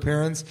soccer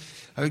parents,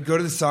 I would go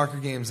to the soccer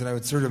games and I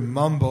would sort of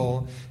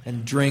mumble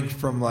and drink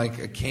from like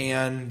a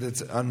can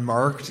that's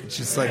unmarked. It's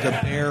just like a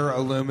bare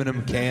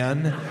aluminum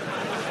can.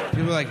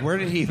 People are like, where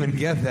did he even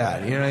get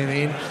that? You know what I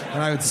mean?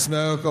 And I would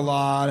smoke a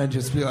lot and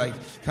just be like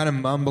kind of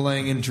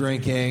mumbling and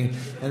drinking.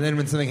 And then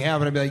when something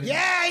happened, I'd be like,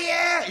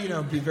 yeah, you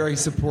know, be very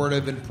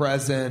supportive and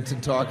present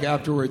and talk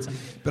afterwards.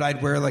 But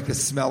I'd wear like a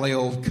smelly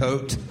old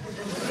coat.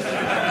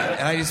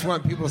 And I just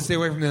want people to stay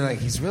away from me. Like,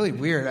 he's really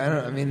weird.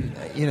 Do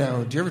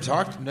you ever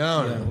talk to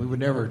No, we would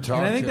never talk to him.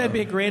 And I think that'd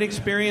be a great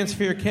experience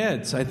for your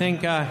kids. I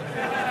think,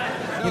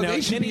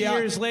 they should many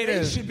years later.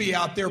 They should be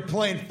out there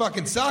playing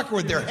fucking soccer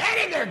with their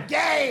head in their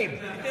game.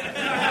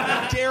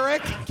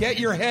 Derek, get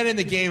your head in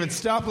the game and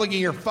stop looking at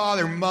your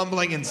father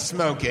mumbling and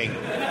smoking.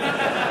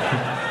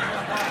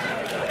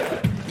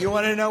 You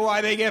want to know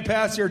why they get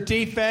past your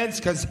defense?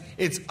 Because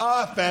it's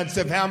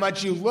offensive how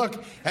much you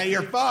look at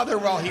your father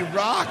while he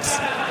rocks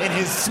in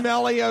his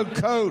smelly old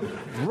coat,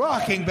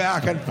 rocking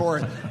back and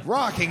forth,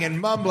 rocking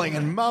and mumbling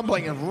and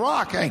mumbling and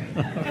rocking.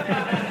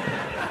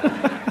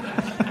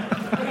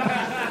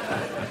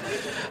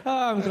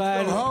 Oh, I'm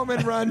glad. Go home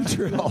and run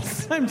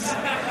drills. I'm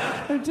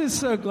just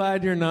so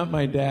glad you're not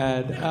my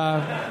dad.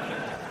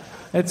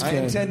 That's I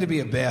good. intend to be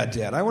a bad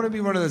dad. I want to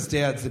be one of those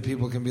dads that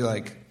people can be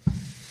like,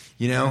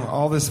 you know,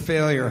 all this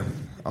failure,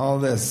 all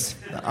this,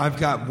 I've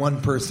got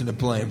one person to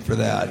blame for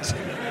that.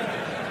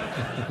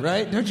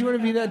 Right? Don't you want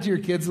to be that to your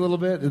kids a little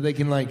bit? That they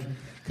can like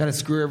kind of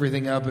screw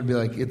everything up and be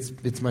like,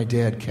 it's my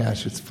dad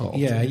Cash's fault.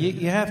 Yeah,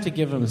 you have to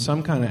give them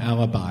some kind of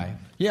alibi.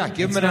 Yeah,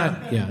 give them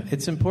Yeah,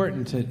 it's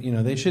important to,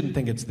 they shouldn't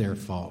think it's their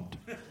fault.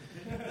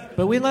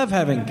 But we love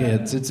having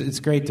kids.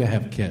 It's great to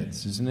have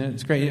kids, isn't it?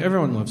 It's great.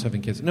 Everyone loves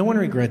having kids. No one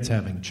regrets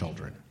having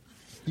children.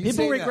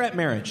 People regret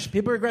marriage.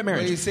 People regret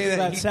marriage. Well, you say that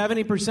about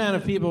 70%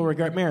 of people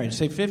regret marriage.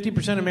 Say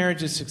 50% of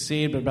marriages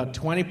succeed, but about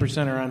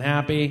 20% are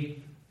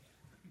unhappy.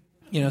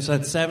 So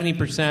that's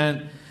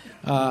 70%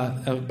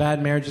 of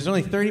bad marriages.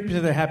 Only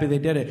 30% are happy they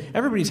did it.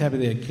 Everybody's happy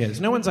they had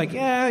kids. No one's like,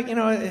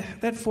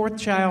 that fourth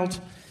child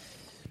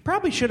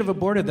probably should have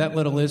aborted that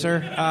little Lizer.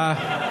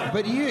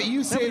 But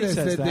you say this,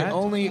 that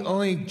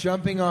only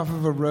jumping off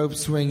of a rope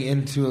swing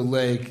into a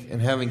lake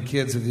and having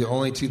kids are the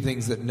only two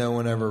things that no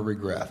one ever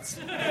regrets.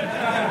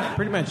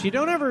 Pretty much. You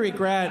don't ever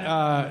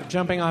regret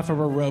jumping off of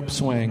a rope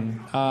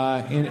swing.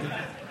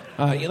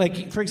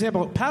 Like, for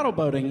example, paddle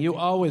boating, you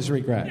always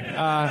regret.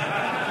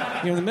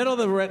 You're in the middle of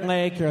the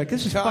lake, you're like,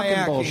 this is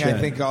fucking bullshit. I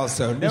think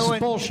also. This is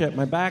bullshit.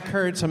 My back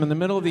hurts, I'm in the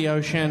middle of the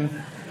ocean,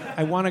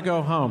 I want to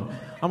go home.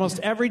 Almost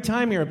every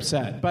time you're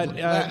upset.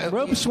 But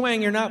rope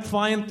swing, you're not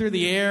flying through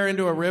the air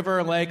into a river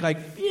or lake like,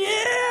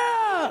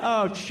 yeah!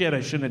 Oh, shit,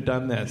 I shouldn't have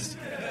done this.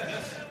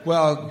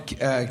 Well,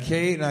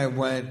 Kate and I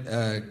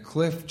went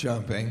cliff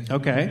jumping.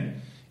 Okay.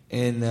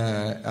 On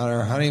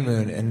our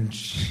honeymoon, and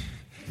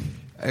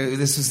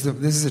this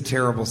is a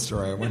terrible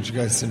story. I want you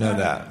guys to know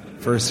that,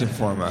 first and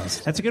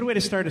foremost. That's a good way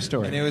to start a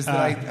story. And it was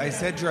I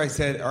said to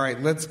her, all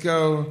right, let's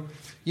go.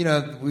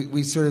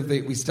 We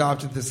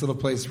stopped at this little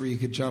place where you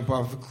could jump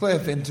off a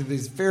cliff into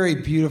these very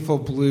beautiful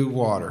blue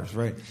waters,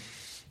 right?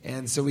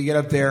 And so we get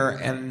up there,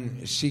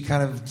 and she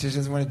kind of just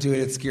doesn't want to do it.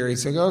 It's scary.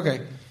 So I go,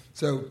 okay.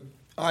 So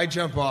I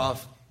jump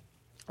off.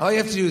 All you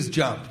have to do is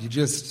jump. You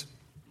just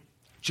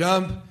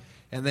jump,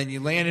 and then you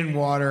land in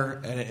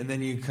water, and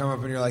then you come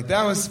up, and you're like,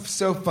 that was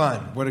so fun.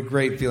 What a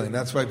great feeling.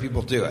 That's why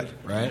people do it,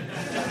 right?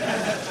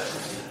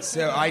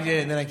 So I did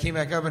it, and then I came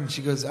back up, and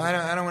she goes,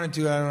 I don't want to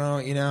do it. I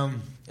don't know,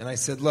 And I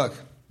said, look,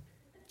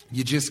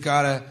 you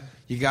gotta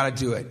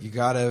do it. You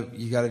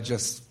gotta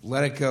just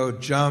let it go,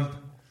 jump,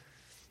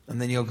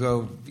 and then you'll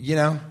go.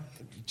 You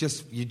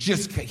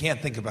just can't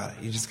think about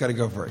it. You just got to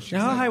go for it.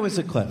 Now, how high was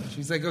the cliff?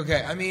 She's like,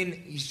 okay. I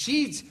mean,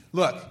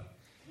 look.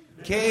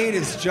 Kate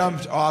has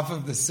jumped off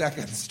of the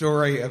second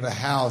story of a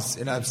house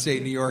in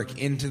upstate New York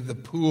into the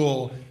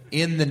pool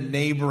in the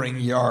neighboring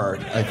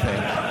yard, I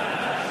think.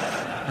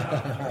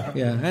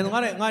 Yeah, and a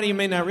lot of you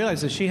may not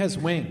realize that she has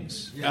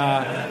wings.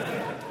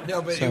 No,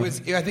 but I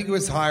think it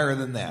was higher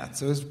than that.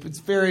 So it's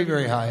very,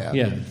 very high up.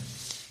 Yeah.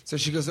 So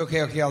she goes,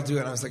 okay, I'll do it.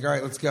 And I was like, all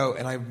right, let's go.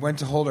 And I went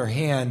to hold her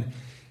hand,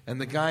 and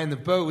the guy in the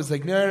boat was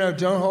like, no,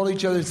 don't hold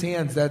each other's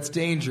hands. That's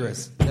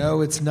dangerous. No,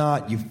 it's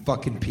not, you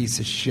fucking piece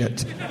of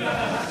shit.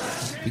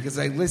 Because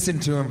I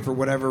listened to him for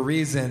whatever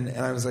reason,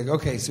 and I was like,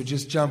 okay, so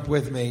just jump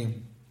with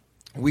me.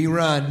 We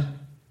run.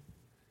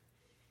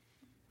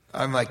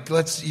 I'm like,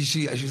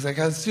 she's like,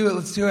 let's do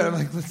it. I'm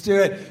like, let's do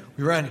it.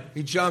 We run.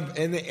 We jump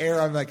in the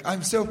air. I'm like,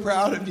 I'm so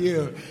proud of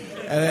you.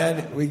 And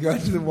then we go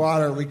into the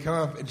water. We come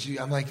up, and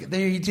I'm like,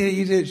 there, you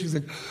did it. She's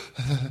like,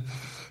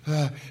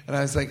 and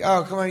I was like,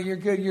 oh, come on, you're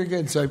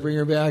good. So I bring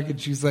her back, and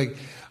she's like,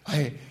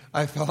 I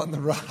fell on the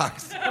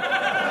rocks.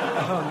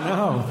 Oh,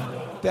 no.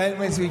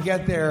 Then as we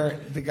get there,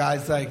 the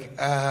guy's like,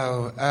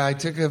 oh, I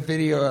took a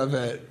video of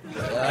it,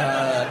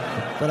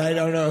 but I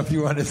don't know if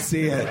you want to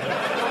see it.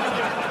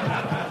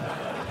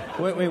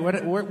 Wait,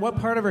 what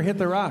part of her hit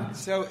the rock?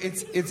 So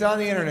it's on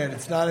the internet.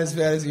 It's not as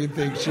bad as you'd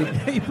think. You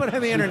put it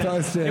on the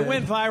internet. It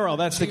went viral.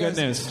 That's the good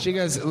news. She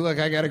goes, look,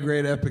 I got a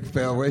great epic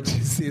fail. Wait till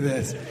you see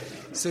this.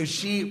 So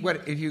if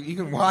you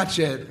can watch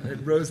it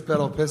at Rose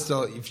Petal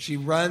Pistol, if she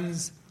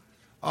runs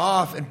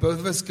off and both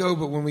of us go,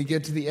 but when we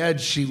get to the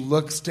edge, she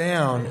looks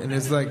down and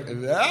is like,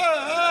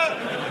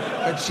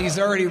 ah! But she's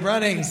already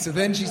running. So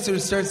then she sort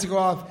of starts to go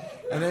off,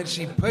 and then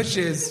she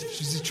pushes.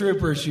 She's a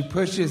trooper. She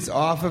pushes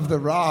off of the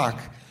rock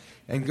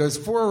and goes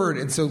forward,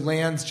 and so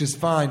lands just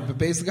fine. But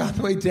basically on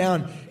the way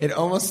down, it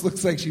almost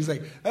looks like she's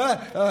like,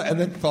 and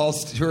then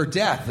falls to her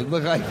death. It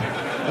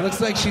looks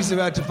like she's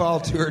about to fall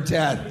to her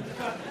death.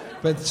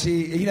 But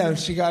she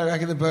got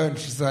back in the boat, and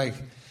she's like,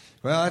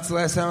 well, that's the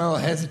last time I'll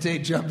hesitate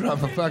jumping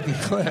off a fucking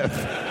cliff.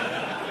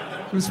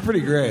 It was pretty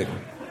great.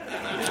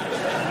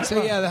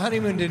 So yeah, the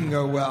honeymoon didn't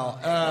go well.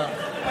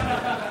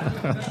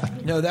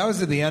 No, that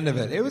was at the end of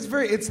it.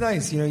 It's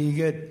nice,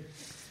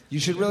 you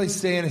should really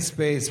stay in a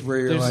space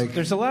where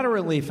there's a lot of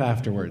relief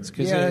afterwards,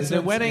 because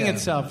the wedding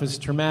itself is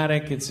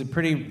traumatic. It's a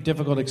pretty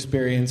difficult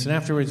experience, and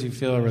afterwards you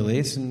feel a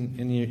release,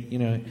 and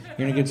you're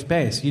in a good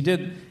space. You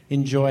did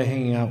enjoy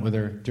hanging out with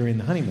her during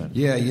the honeymoon.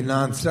 Yeah, you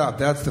nonstop.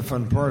 That's the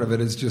fun part of it.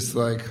 Is just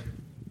like,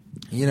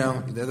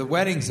 the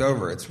wedding's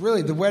over. It's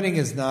really, the wedding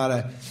is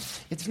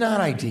it's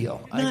not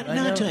ideal.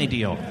 Not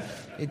ideal.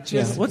 It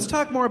just. Let's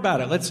talk more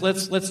about it.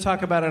 Let's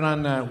talk about it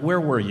on Where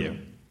Were You?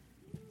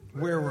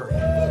 Where were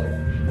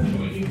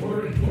you?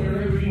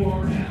 Wherever you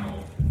are now.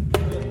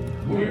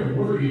 Where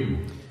were you?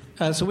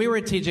 So we were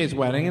at TJ's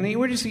wedding, and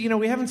we're just,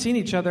 we haven't seen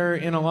each other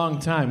in a long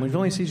time. We've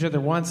only seen each other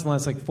once in the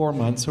last 4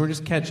 months, so we're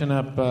just catching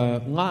up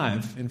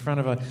live in front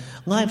of a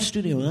live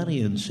studio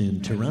audience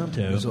in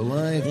Toronto. There's a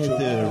live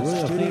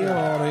studio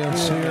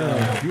audience here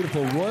at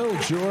beautiful Royal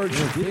George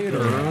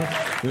Theatre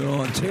in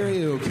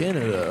Ontario,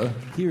 Canada.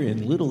 Here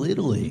in Little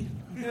Italy.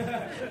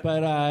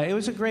 But it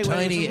was a great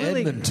Tiny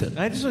wedding. Edmonton.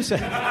 I just want to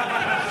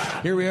say...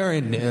 Here we are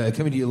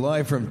coming to you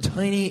live from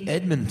tiny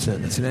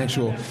Edmonton. It's an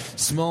actual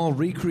small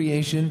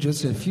recreation,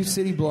 just a few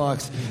city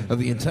blocks of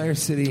the entire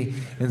city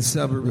and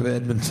suburb of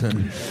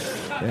Edmonton.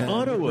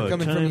 Ottawa we're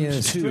coming from you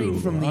times straight two.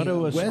 from the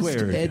Ottawa West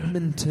squared.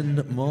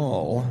 Edmonton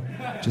Mall.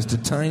 Just a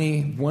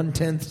tiny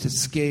 1/10 to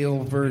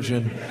scale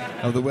version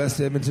of the West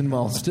Edmonton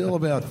Mall. Still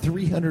about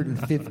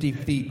 350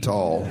 feet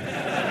tall.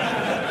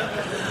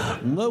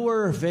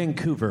 Lower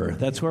Vancouver.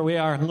 That's where we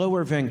are.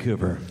 Lower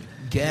Vancouver.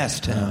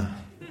 Gastown.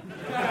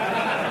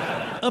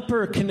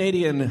 Upper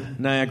Canadian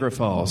Niagara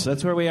Falls.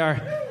 That's where we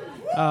are.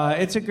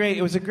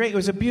 It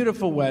was a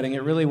beautiful wedding.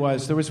 It really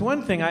was. There was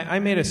one thing. I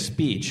made a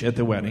speech at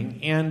the wedding,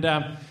 and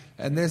can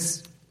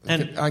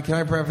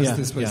I preface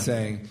this by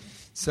saying,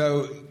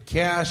 so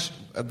Cash,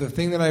 the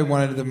thing that I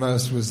wanted the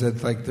most was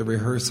that like the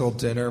rehearsal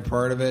dinner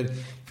part of it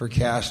for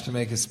Cash to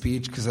make a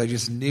speech, because I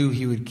just knew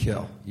he would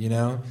kill. You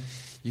know,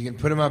 you can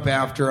put him up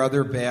after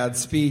other bad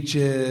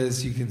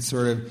speeches. You can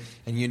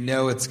and you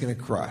know it's going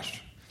to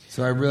crush.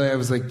 So I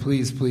was like,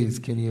 please,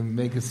 can you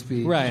make a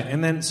speech? right.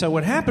 And then so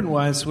what happened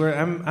was,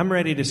 I'm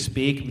ready to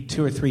speak.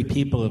 2 or 3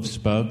 people have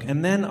spoke,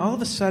 and then all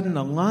of a sudden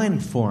a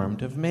line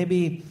formed of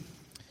maybe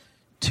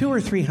 200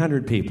 or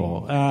 300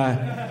 people,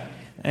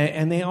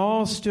 and they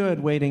all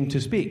stood waiting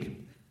to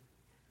speak.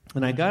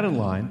 And I got in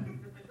line.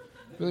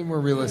 Really,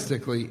 more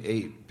realistically,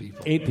 8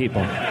 people. 8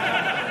 people.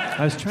 I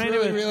was trying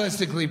Really to.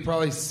 realistically,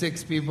 probably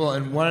 6 people,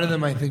 and one of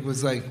them I think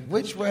was like,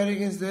 which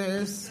wedding is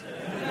this?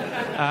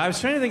 I was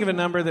trying to think of a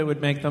number that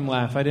would make them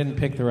laugh. I didn't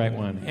pick the right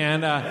one.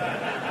 And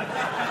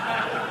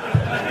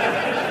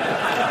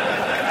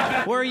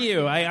where are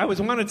you? I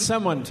wanted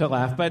someone to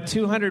laugh, but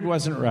 200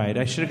 wasn't right.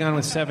 I should have gone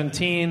with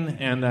 17,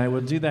 and I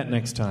will do that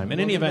next time. In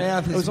any event,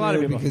 math it was is a lot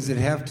of weird people. because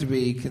it'd have to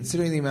be,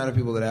 considering the amount of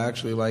people that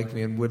actually like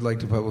me and would like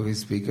to publicly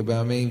speak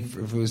about me, if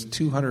it was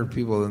 200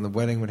 people, then the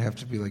wedding would have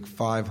to be like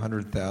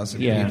 500,000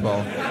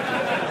 people.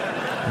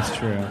 That's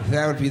true.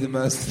 That would be the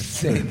most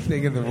insane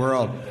thing in the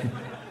world.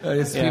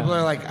 People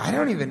are like, I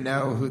don't even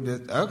know who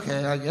this.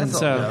 Okay, I guess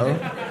I'll go.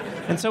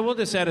 And so we'll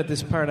just edit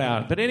this part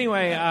out. But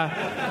anyway,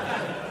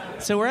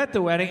 so we're at the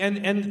wedding,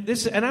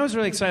 and I was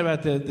really excited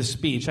about the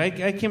speech.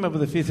 I came up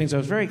with a few things I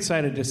was very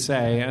excited to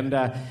say, and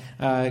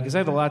because I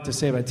have a lot to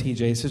say about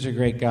TJ. He's such a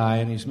great guy,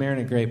 and he's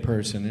marrying a great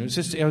person.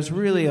 I was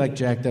really like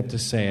jacked up to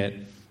say it.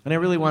 And I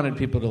really wanted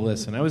people to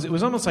listen. It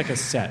was almost like a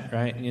set,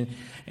 right?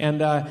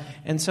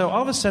 And so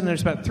all of a sudden,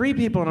 there's about 3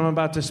 people, and I'm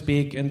about to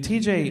speak. And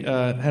TJ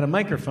had a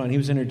microphone. He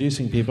was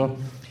introducing people,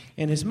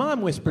 and his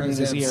mom whispered in his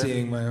ear. I was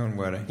emceeing my own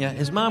wedding. Yeah,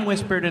 his mom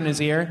whispered in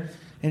his ear,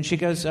 and she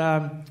goes,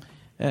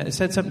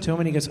 said something to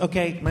him, and he goes,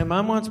 "Okay, my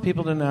mom wants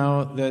people to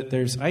know that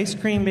there's ice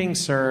cream being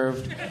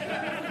served."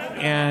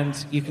 And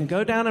you can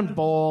go down and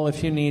bowl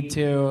if you need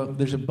to.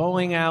 There's a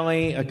bowling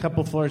alley a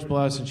couple floors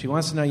below us, and she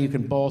wants to know you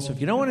can bowl. So if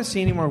you don't want to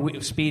see any more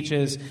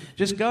speeches,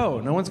 just go.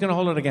 No one's going to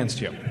hold it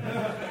against you.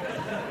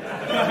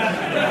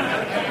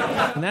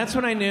 And that's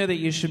when I knew that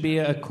you should be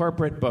a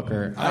corporate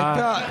booker.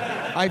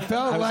 I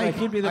felt like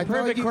you'd be the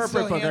perfect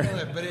corporate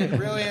booker. But it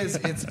really is.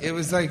 It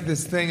was like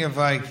this thing of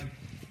like,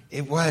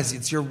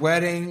 it's your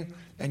wedding,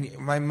 and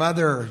my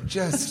mother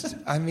just,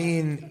 I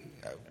mean.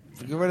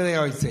 What do they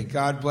always say?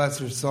 God bless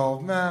her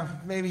soul. Nah,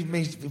 maybe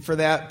for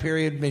that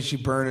period, may she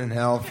burn in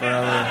hell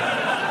forever.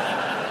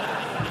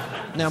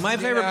 Now, my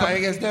favorite part. I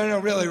guess no,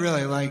 really,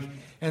 like,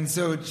 and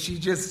so she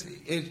just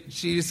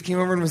came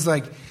over and was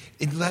like,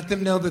 let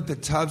them know that the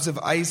tubs of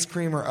ice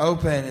cream are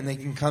open and they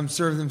can come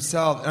serve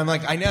themselves. And I'm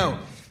like, I know.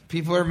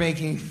 People are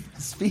making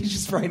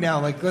speeches right now.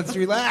 Like, let's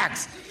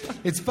relax.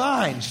 It's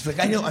fine. She's like,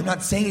 I know. I'm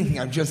not saying anything.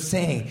 I'm just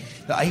saying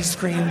the ice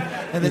cream,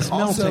 and then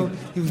also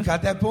you've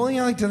got that bowling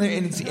alley down there,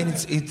 and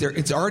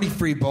it's already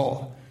free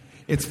bowl.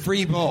 It's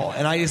free bowl,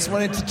 and I just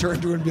wanted to turn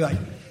to her and be like,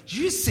 "Did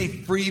you just say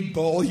free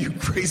bowl, you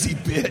crazy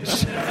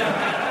bitch?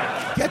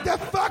 Get the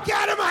fuck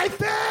out of my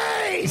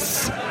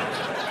face!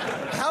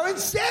 How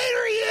insane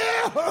are you?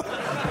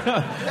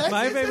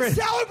 It's a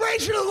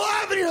celebration of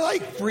love, and you're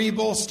like, free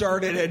bowl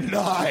started at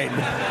 9.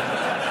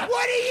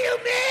 What do you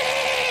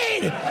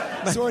mean?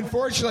 So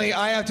unfortunately,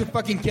 I have to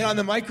fucking get on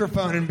the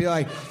microphone and be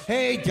like,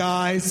 hey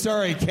guys,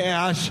 sorry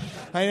Cash.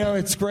 I know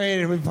it's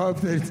great, and we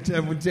hope that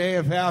the day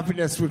of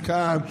happiness would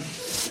come.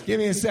 Give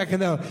me a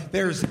second though.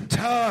 There's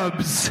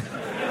tubs.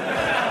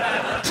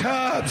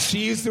 Tubs. She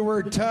used the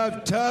word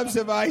tub. Tubs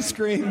of ice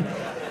cream.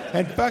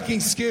 And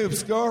fucking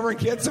scoops. Go over and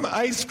get some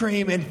ice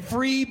cream, and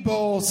free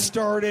bowl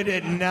started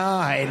at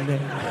 9.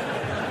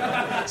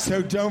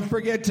 So don't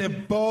forget to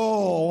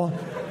bowl.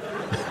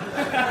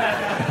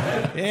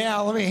 Yeah,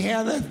 let me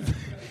hand the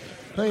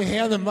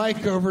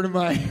mic over to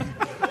my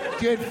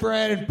good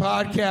friend and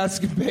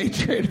podcast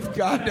compatriot of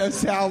God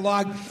knows how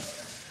long.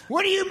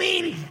 What do you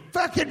mean,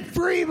 fucking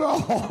free bowl?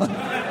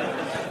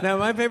 Now,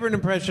 my favorite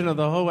impression of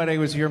the whole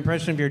wedding was your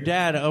impression of your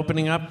dad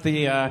opening up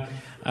the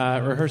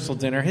rehearsal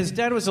dinner. His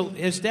dad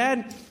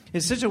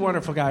is such a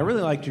wonderful guy. I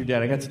really liked your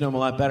dad. I got to know him a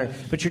lot better.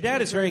 But your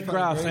dad is very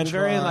gruff and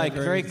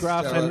very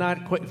gruff stoic. and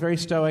not quite very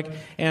stoic.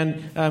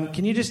 And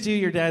can you just do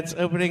your dad's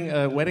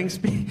opening wedding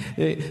speech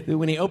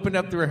when he opened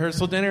up the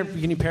rehearsal dinner?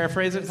 Can you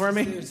paraphrase it for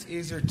me?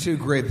 These are two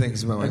great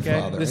things about my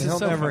father. This is He'll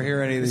so never funny.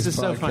 hear any of these This is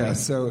so funny. podcasts.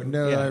 So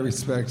know that I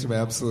respect him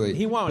absolutely.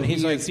 He won't. But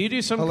He's like, is do you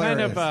do some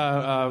hilarious. kind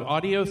of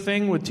audio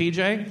thing with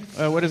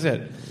TJ? What is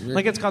it?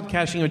 Like it's called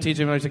Cashing In with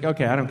TJ. And I was like,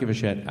 okay, I don't give a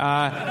shit.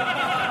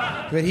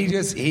 But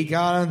he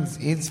got on.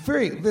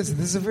 This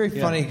is a very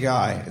funny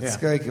guy.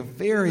 It's like a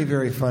very,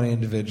 very funny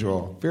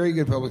individual. Very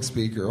good public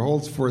speaker.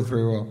 Holds forth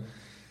very well.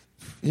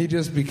 He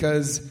just,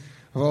 because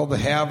of all the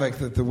havoc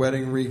that the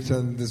wedding wreaked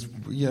on this,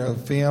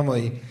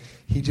 family,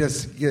 he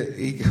goes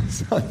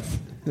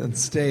on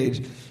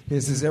stage. He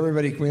says,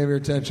 "Everybody, can we have your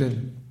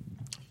attention?"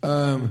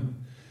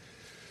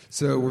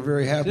 So we're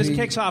very happy. This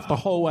kicks off the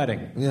whole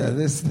wedding. Yeah,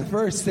 this is the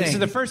first thing. This is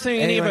the first thing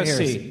any of us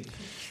see.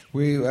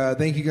 We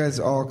thank you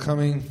guys all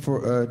coming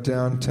for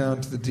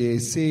downtown to the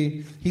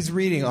DAC. He's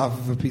reading off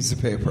of a piece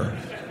of paper.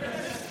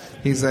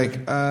 He's like,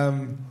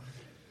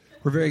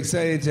 we're very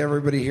excited to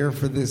everybody here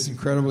for this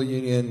incredible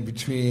union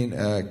between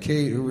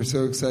Kate, who we're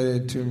so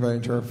excited to invite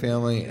into our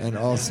family, and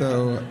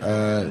also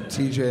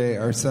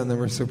TJ, our son, that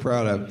we're so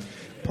proud of.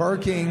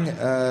 Parking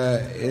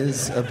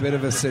is a bit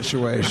of a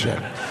situation.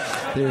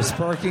 There's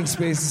parking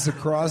spaces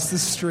across the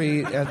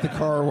street at the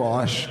car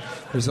wash.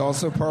 There's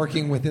also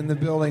parking within the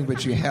building,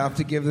 but you have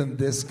to give them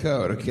this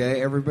code,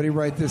 okay? Everybody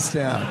write this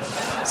down.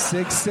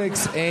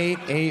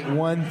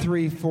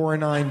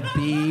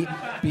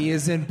 668-81349B. B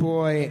as in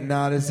boy,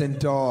 not as in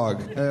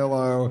dog.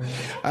 Hello.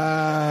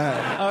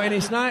 And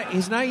he's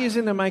not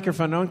using the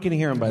microphone. No one can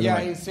hear him, by the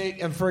way.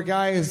 Yeah, and for a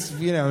guy who's,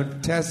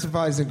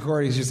 testifies in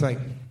court, he's just like,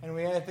 and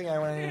we had a thing I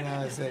want to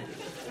know is that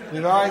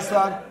we've always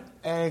thought,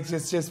 and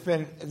it's just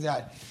been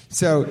that.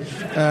 So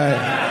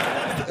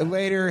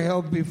later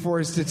he'll be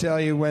forced to tell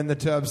you when the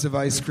tubs of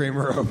ice cream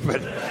are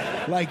open.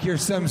 Like you're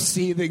some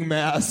seething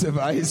mass of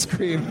ice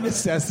cream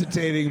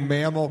necessitating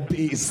mammal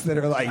beasts that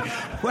are like,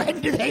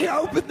 when do they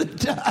open the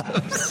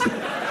tubs?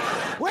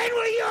 When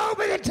will you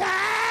open the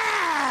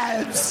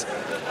tubs?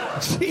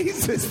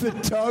 Jesus, the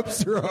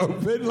tubs are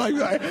open.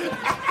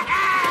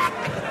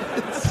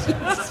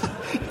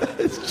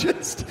 It's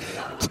just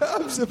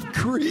tubs of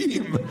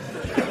cream.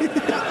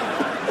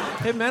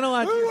 It meant a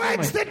lot. Who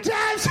wants the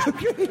tubs of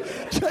cream?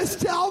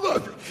 Just tell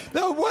them.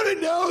 They'll want to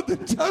know the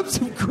tubs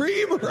of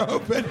cream are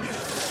open.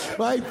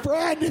 My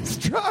friend is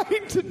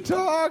trying to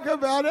talk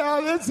about how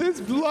this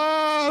is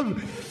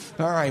love.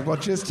 All right, well,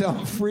 just tell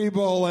them free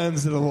bowl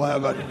ends at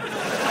 11.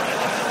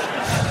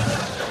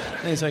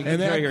 He's like,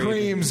 And that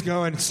cream's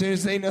going, as soon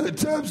as they know the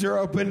tubs are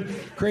open,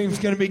 cream's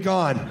going to be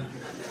gone.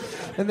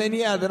 And then,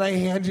 then I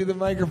hand you the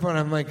microphone.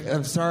 I'm like,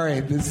 I'm sorry,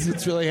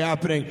 it's really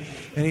happening.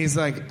 And he's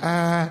like, good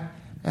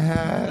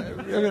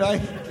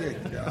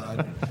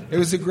God. It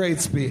was a great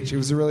speech. It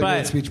was a really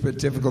great speech, but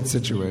difficult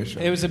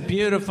situation. It was a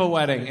beautiful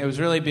wedding. It was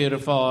really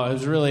beautiful. It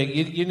was really,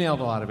 you nailed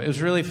a lot of it. It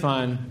was really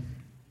fun.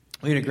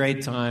 We had a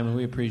great time, and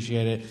we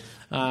appreciate it.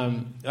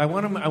 I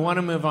want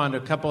to move on to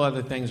a couple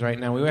other things right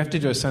now. We have to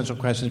do essential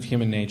questions of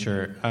human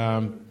nature.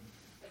 Can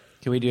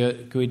we do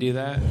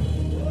that?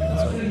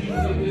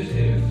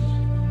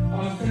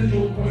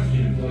 Essential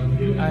questions of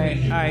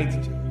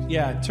human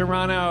nature.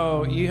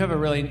 Toronto, you have a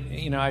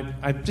really,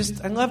 I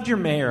loved your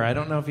mayor. I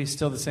don't know if he's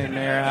still the same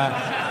mayor.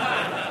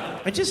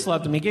 I just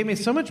loved him. He gave me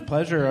so much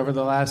pleasure over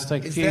the last few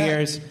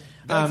years.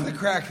 That's the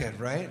crackhead,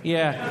 right?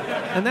 Yeah,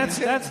 and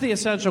that's the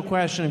essential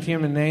question of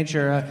human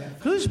nature.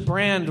 Whose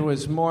brand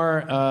was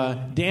more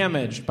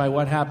damaged by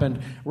what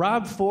happened,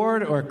 Rob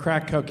Ford or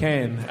crack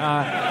cocaine?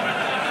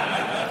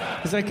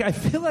 Because I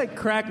feel like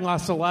crack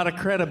lost a lot of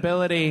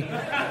credibility,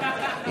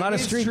 a lot of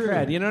street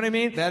cred. You know what I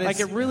mean?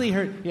 It really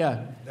hurt.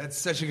 Yeah, that's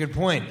such a good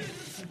point.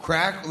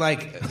 Crack,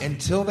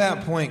 until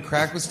that point,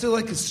 crack was still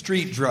like a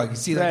street drug. You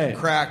see a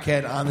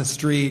crackhead on the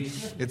street.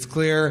 It's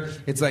clear.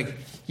 It's like,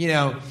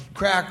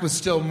 crack was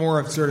still more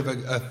of sort of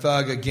a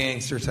thug, a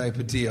gangster type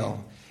of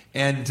deal.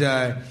 And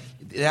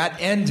that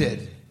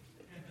ended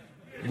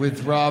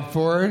with Rob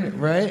Ford,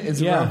 right?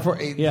 Rob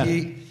Ford. Yeah.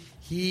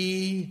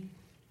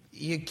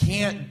 You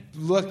can't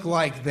look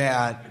like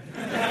that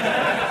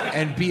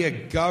and be a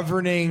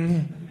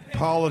governing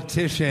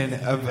politician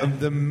of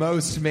the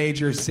most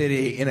major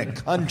city in a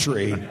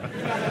country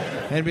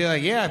and be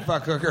like, yeah, I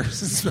fuck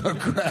hookers and smoke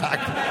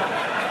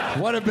crack.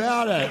 What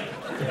about it?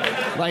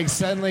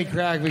 Suddenly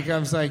crack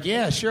becomes like,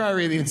 yeah, sure, I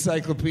read the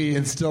encyclopedia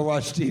and still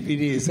watch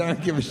DVDs. I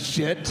don't give a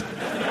shit.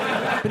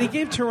 But he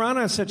gave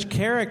Toronto such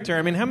character.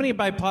 I mean, how many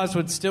bypaws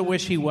would still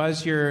wish he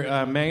was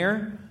your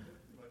mayor?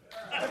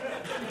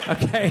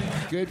 Okay.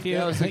 Good.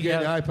 That was a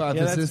good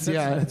hypothesis.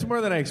 That's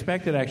more than I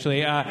expected,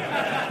 actually.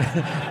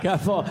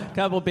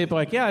 Couple people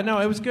like,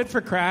 it was good for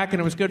crack and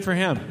it was good for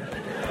him.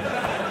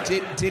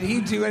 Did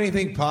he do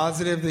anything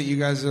positive that you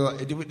guys are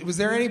like, was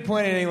there any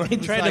point anyone he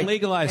tried to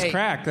legalize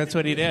crack? That's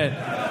what he did.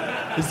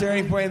 Is there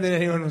any point that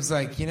anyone was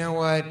like, you know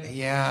what?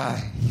 Yeah,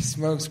 he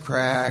smokes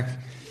crack.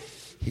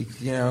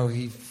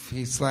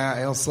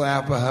 He'll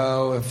slap a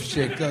hoe if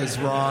shit goes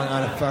wrong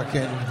on a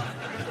fucking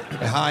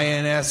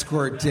high-end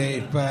escort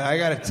date, but I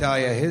got to tell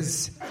you,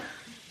 his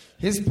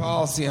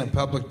policy on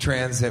public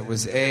transit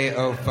was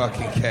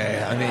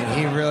A-O-fucking-K. I mean,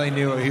 he really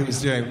knew what he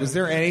was doing. Was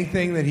there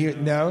anything that he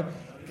would know?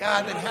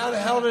 God, then how the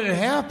hell did it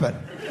happen?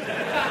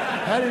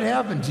 How did it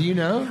happen? Do you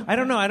know? I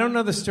don't know. I don't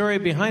know the story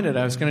behind it.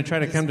 I was going to try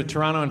to come to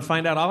Toronto and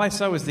find out. All I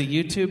saw was the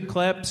YouTube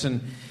clips,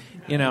 and,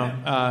 you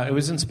know, it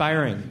was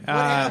inspiring. What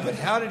happened?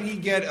 How did he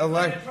get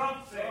elected?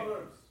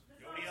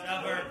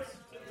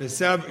 The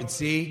suburbs.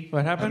 See?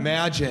 What happened?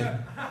 Imagine,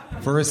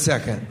 for a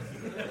second,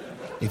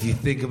 if you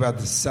think about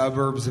the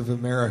suburbs of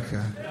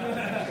America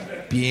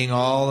being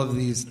all of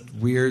these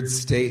weird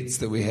states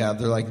that we have.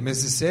 They're like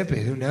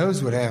Mississippi. Who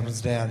knows what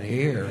happens down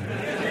here?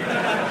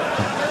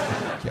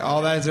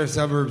 All that is our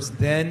suburbs.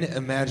 Then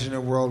imagine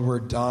a world where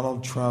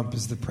Donald Trump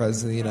is the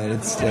president of the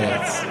United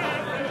States.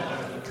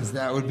 Because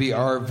that would be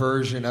our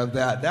version of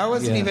that. That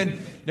wasn't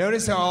even...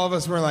 Notice how all of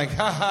us were like,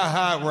 ha, ha,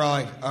 ha. We're all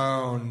like,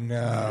 oh,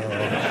 no.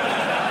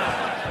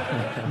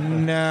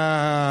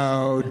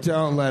 No,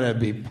 don't let it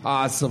be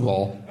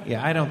possible.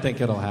 Yeah, I don't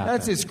think it'll happen.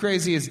 That's as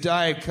crazy as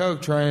Diet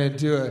Coke trying to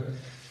do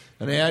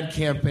an ad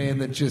campaign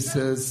that just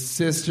says,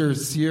 Sister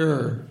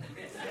Sure.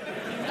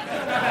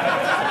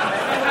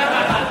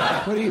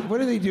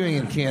 What are they doing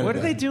in Canada? What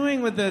are they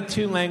doing with the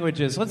two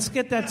languages? Let's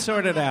get that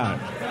sorted out.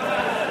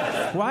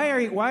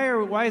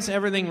 Why is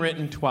everything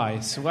written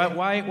twice?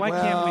 Why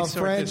can't we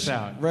sort this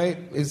out? Right?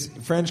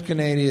 French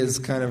Canadian is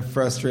kind of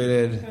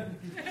frustrated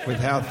with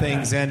how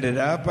things ended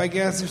up, I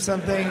guess, or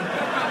something.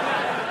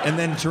 And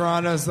then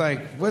Toronto's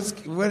like, what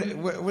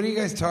are you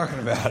guys talking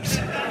about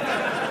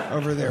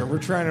over there? We're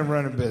trying to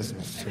run a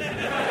business.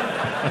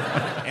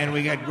 And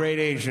we got great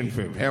Asian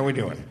food. How are we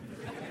doing?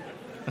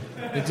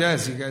 It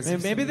does, you guys.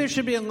 Maybe there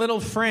should be a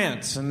little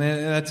France, and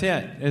then that's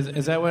it.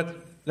 Is that what?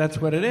 That's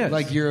what it is.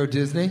 Like Euro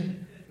Disney?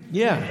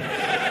 Yeah.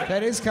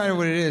 That is kind of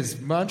what it is.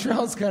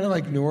 Montreal's kind of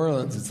like New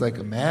Orleans. It's like,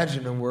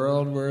 imagine a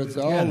world where it's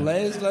all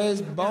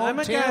les bon I'm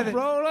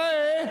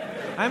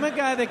a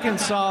guy that can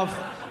solve...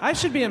 I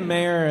should be a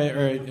mayor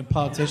or a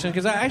politician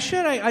because I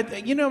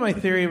should. You know my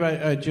theory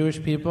about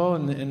Jewish people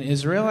in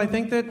Israel. I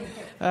think that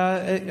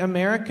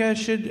America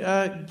should,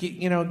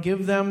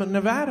 give them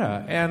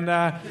Nevada, and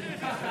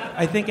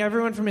I think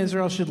everyone from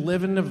Israel should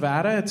live in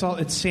Nevada.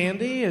 It's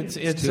sandy. It's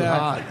too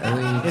hot.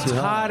 It's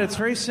hot. It's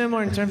very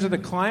similar in terms of the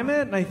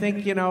climate, and I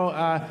think it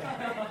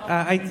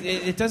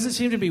doesn't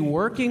seem to be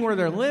working where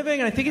they're living,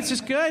 and I think it's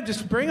just good.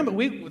 Just bring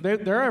them.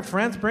 They're our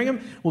friends. Bring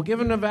them. We'll give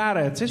them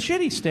Nevada. It's a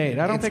shitty state.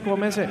 I don't think we'll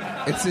miss it.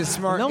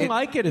 They'll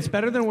like it. It's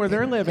better than where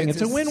they're living.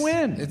 It's a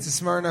win-win. It's a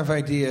smart enough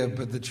idea,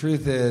 but the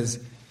truth is,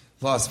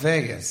 Las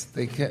Vegas.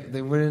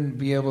 They wouldn't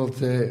be able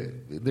to.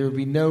 There would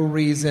be no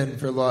reason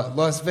for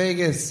Las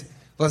Vegas.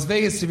 Las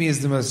Vegas to me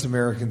is the most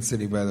American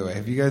city. By the way,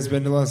 have you guys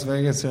been to Las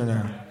Vegas or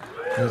no?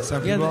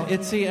 Yeah,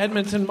 it's the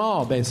Edmonton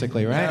Mall,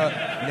 basically,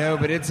 right? No,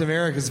 but it's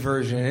America's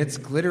version. It's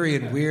glittery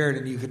and weird,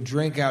 and you can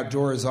drink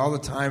outdoors all the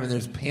time. And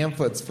there's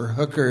pamphlets for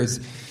hookers,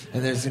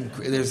 and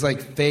there's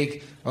like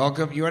fake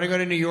welcome. You want to go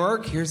to New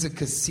York? Here's a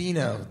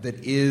casino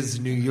that is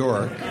New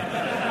York.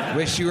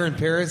 Wish you were in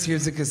Paris?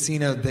 Here's a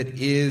casino that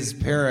is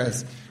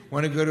Paris.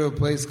 Want to go to a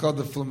place called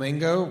the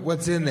Flamingo?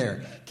 What's in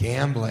there?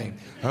 Gambling.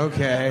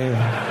 Okay.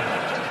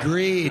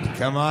 Greed.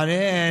 Come on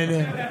in.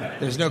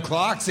 There's no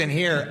clocks in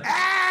here.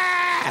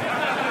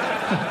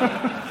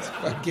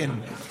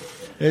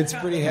 It's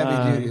pretty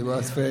heavy duty,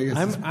 Las Vegas.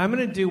 I'm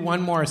going to do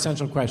one more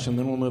essential question,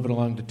 then we'll move it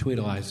along to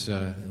Tweedleye's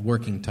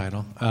working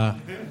title.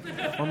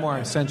 One more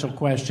essential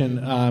question.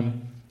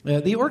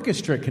 The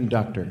orchestra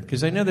conductor,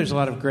 because I know there's a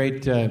lot of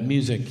great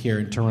music here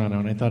in Toronto,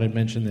 and I thought I'd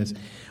mention this.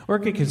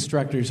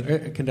 Conductors,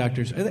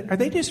 are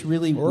they just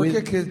really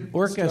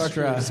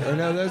orchestra? Oh,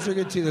 no, those are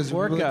good too. Those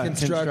really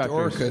construct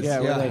orcas. Yeah,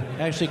 where they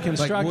actually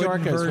construct like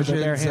orcas with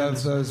their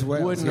hands. Of those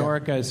whales, wooden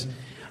orcas.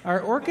 Are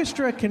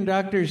orchestra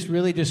conductors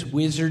really just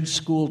wizard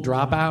school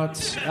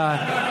dropouts?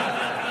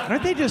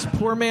 Aren't they just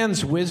poor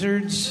man's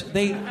wizards?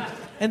 I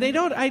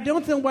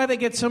don't know why they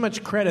get so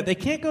much credit. They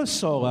can't go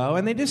solo,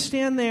 and they just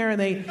stand there and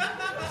they're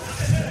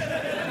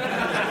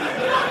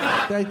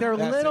a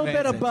little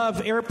bit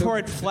above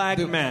airport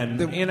flagmen.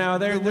 They're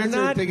not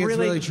thing really. It's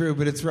really true,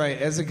 but it's right.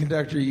 As a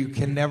conductor, you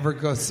can never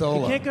go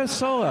solo. You can't go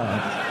solo.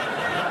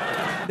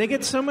 They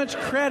get so much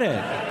credit.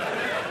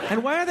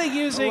 And why are they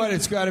using? What?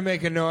 It's got to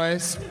make a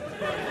noise.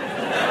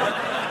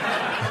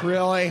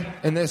 Really?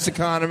 In this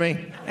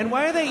economy? And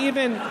why are they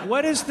even?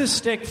 What is the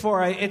stick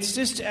for? It's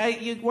just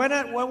why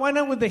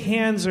not with the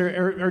hands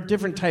or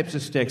different types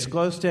of sticks,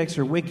 glow sticks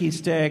or wiki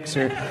sticks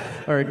or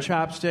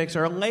chopsticks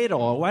or a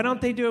ladle? Why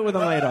don't they do it with a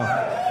ladle?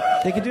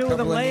 They could do it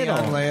with a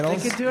ladle. They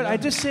could do it. I'm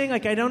just saying,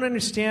 like I don't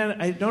understand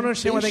why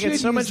they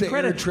get so much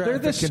credit. They're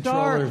the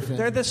star.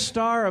 They're the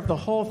star of the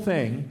whole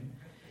thing.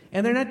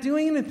 And they're not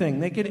doing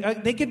anything.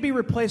 They could be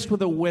replaced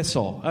with a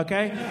whistle,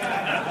 okay?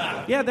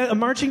 Yeah, a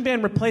marching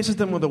band replaces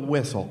them with a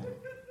whistle.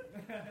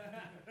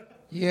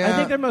 Yeah. I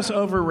think they're most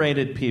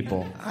overrated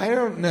people. I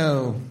don't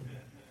know.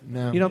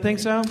 No. You don't think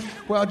so?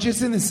 Well,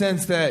 just in the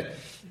sense that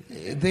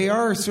they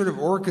are sort of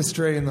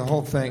orchestrating the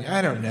whole thing.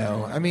 I don't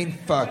know. I mean,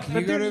 fuck.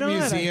 You go to a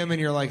museum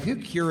and you're like, who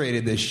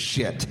curated this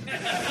shit?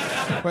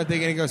 What, they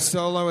going to go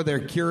solo with their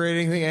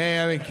curating thing? Hey,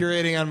 I've been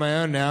curating on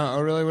my own now.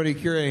 Oh, really? What are you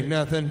curating?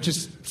 Nothing.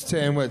 Just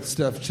saying what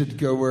stuff should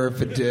go where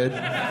if it did.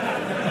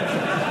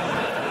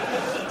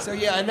 So,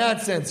 yeah, in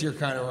that sense, you're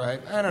kind of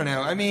right. I don't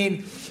know. I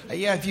mean,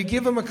 yeah, if you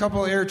give them a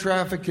couple air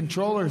traffic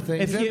controller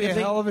things, that'd be a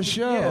hell of a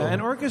show. Yeah,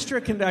 an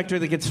orchestra conductor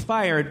that gets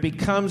fired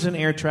becomes an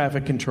air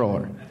traffic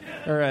controller,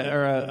 or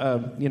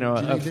a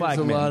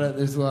flagman.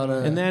 There's a lot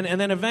of, and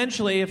then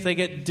eventually, if they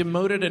get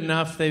demoted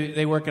enough,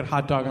 they work at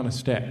Hot Dog on a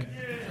Stick.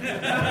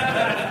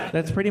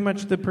 That's pretty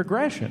much the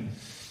progression.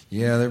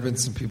 Yeah, there have been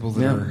some people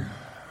that are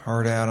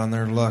hard out on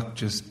their luck,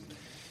 just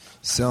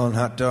selling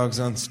hot dogs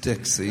on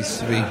sticks. They used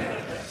to be.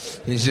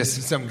 He's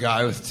just some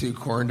guy with 2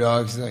 corn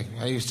dogs. Like,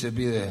 I used to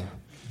be the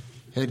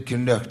head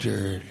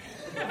conductor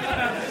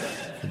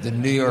at the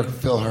New York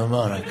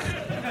Philharmonic,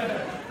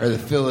 or the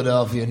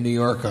Philadelphia New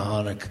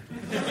Yorkahonic.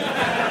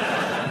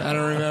 I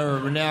don't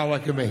remember, but now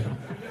look at me.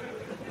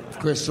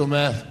 Crystal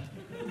meth,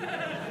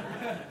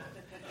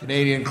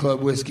 Canadian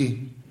Club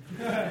whiskey.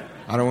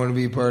 I don't want to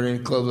be a part of any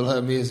club that'll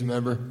have me as a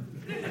member.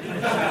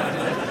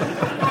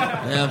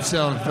 Yeah, I'm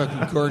selling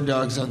fucking corn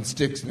dogs on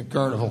sticks in the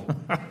carnival.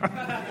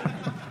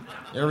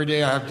 Every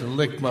day I have to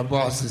lick my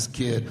boss's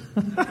kid.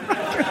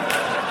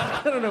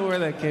 I don't know where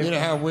that came from. You know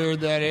how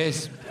weird that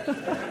is?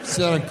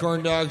 Selling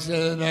corn dogs the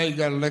other night, you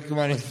got to lick him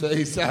on his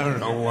face. I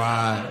don't know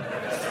why.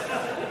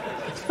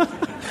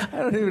 I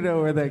don't even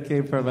know where that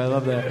came from. I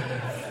love that.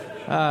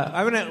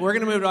 We're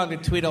gonna move on to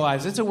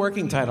Tweedleize. It's a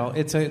working title.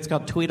 It's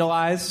called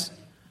Tweedleize.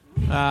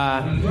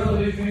 Until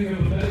they think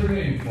of a better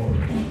name for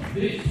it.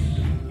 This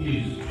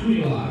is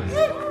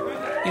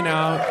Tweedleize. You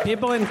know,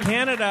 people in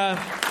Canada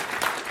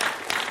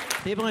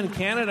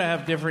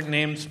have different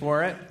names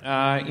for it.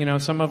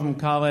 Some of them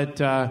call it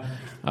Tweed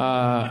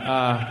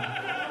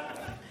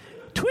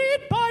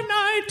by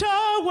night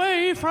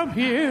away from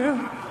here.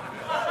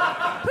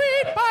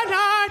 Tweed by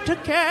night to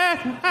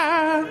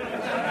Canada.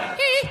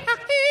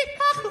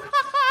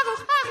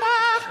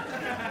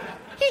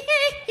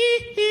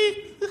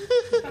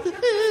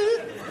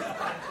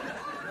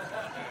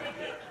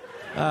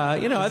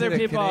 Other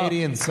people. A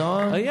Canadian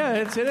song? Yeah,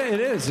 it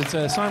is. It's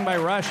a song by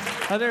Rush.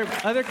 Other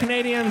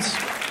Canadians.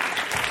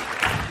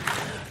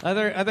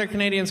 Other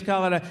Canadians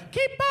call it a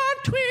keep on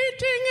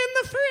tweeting in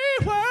the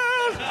free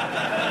world.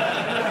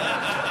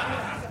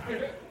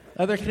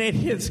 Other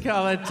Canadians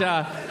call it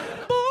born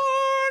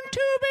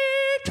to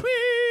be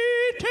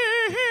tweeting.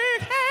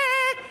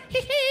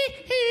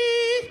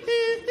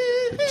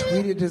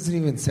 Tweeted doesn't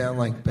even sound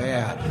like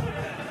bad.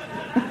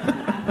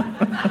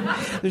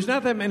 There's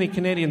not that many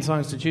Canadian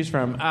songs to choose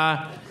from.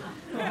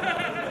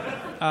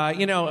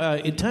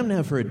 It's time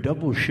now for a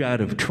double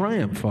shot of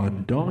Triumph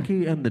on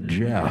Donkey and the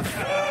Jeff.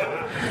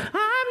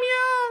 I'm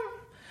young,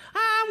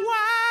 I'm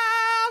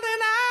wild,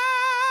 and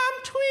I'm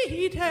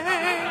tweeting.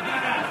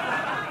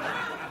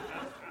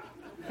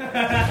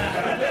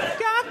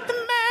 Got the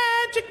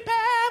magic power.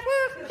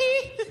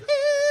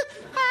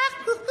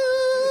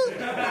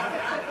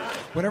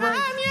 Whenever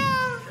I'm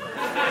young,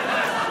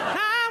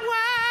 I'm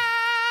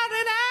wild,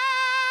 and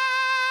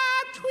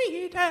I'm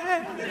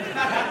tweeting.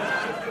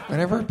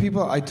 Whenever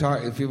people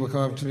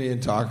come up to me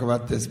and talk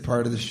about this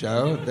part of the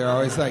show, they're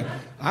always like,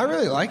 I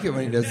really like it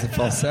when he does the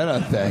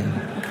falsetto thing.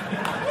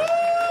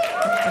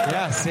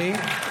 Yeah, see?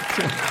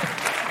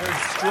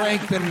 There's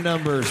strength in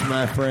numbers,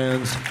 my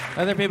friends.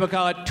 Other people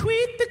call it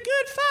tweet the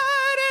good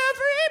fight,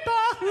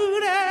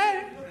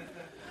 everybody.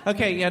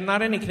 Okay, yeah,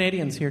 not any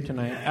Canadians here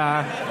tonight.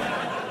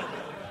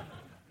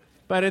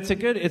 But it's a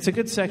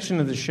good section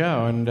of the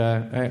show, and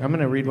I'm going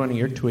to read one of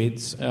your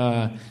tweets.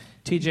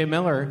 TJ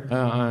Miller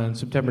on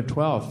September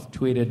 12th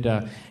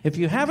tweeted, if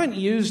you haven't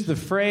used the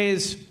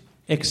phrase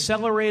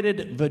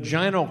accelerated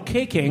vaginal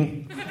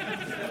caking,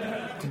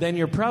 then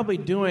you're probably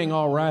doing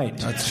all right.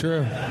 That's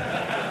true.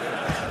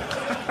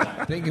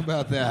 Think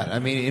about that. I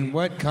mean, in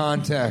what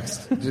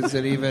context does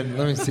it even...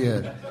 Let me see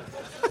it.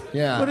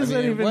 Yeah, what does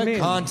that even mean? In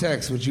what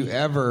context would you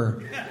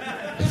ever...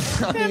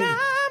 And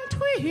I'm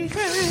tweeting.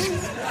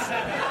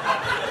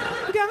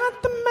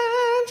 Got the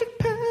magic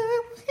power.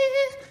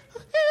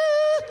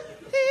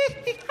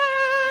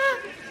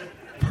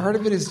 Part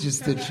of it is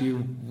just that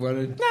you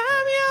wanted...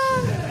 I'm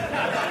young.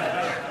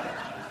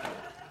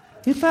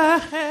 If I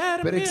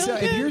had a million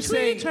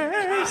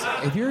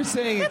if you're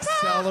saying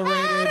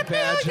accelerated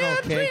vaginal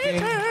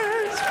caking,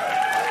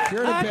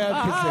 you're in a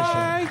bad position.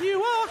 I'd buy you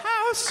a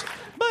house,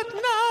 but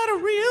not a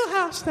real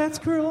house. That's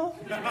cruel.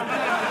 If I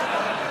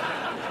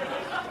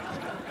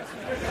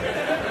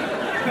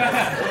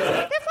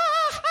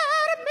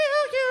had a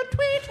million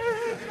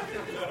tweeters,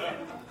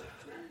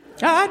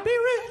 I'd be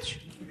rich.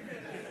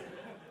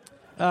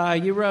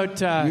 You wrote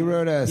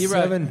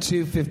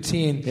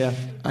 7/2/15. Yeah.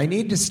 I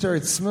need to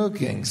start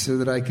smoking so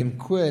that I can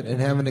quit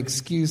and have an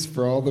excuse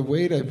for all the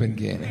weight I've been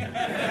gaining.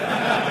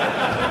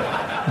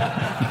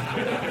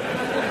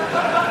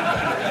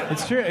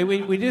 It's true.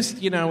 We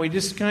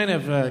just kind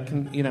of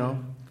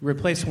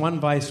replace one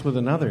vice with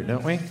another,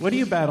 don't we? What are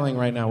you battling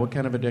right now? What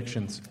kind of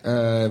addictions?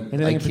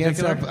 Anything I in can't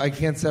particular? stop. I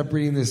can't stop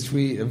reading this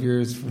tweet of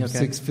yours from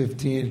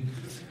 6:15.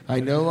 I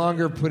no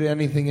longer put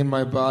anything in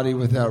my body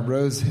without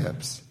rose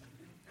hips.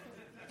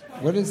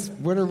 What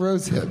are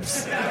rose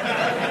hips?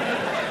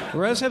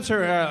 Rose hips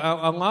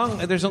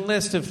are there's a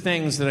list of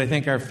things that I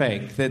think are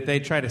fake that they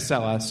try to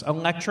sell us.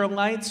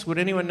 Electrolytes. Would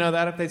anyone know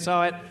that if they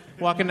saw it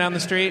walking down the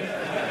street?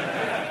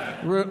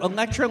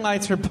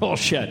 Electrolytes are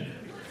bullshit.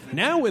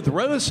 Now with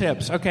rose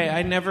hips. Okay,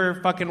 I never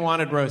fucking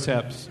wanted rose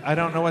hips. I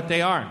don't know what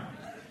they are.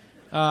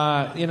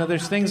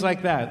 There's things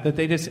like that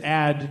they just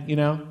add,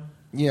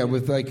 Yeah,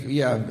 with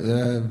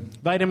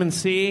Vitamin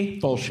C,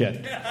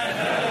 bullshit.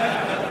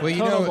 Well,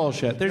 Total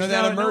bullshit. There's that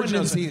no one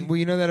knows emergency.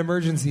 Well, that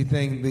emergency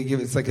thing they give.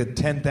 It's like a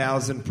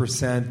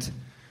 10,000%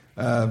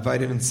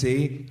 vitamin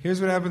C. Here's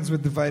what happens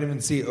with the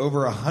vitamin C: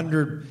 over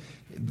 100.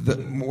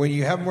 When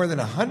you have more than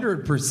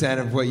 100%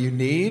 of what you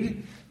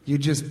need, you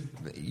just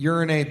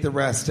urinate the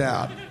rest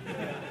out.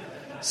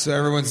 So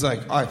everyone's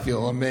like, "I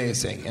feel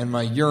amazing," and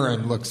my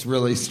urine looks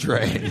really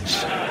strange.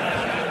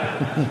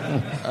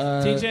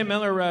 TJ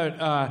Miller wrote,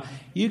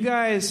 "You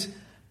guys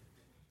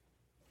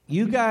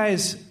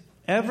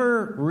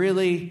ever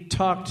really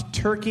talked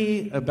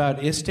turkey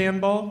about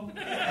Istanbul?"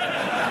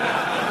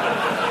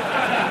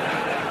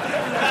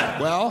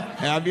 Well,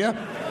 have you?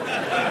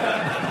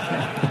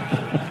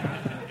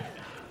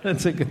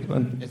 That's a good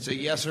one. It's a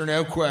yes or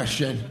no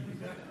question.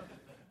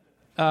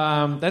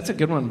 That's a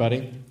good one,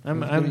 buddy. I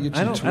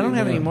don't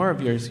have any more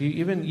of yours.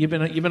 You've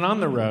been on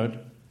the road,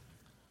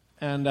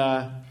 and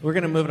we're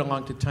going to move it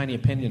along to Tiny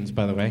Opinions.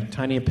 By the way,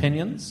 Tiny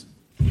Opinions.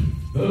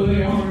 Though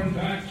they are in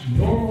fact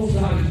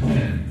normal-sized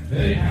men,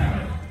 they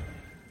have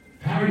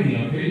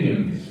tiny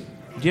opinions.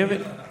 Do you have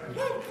it?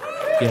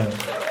 Yeah.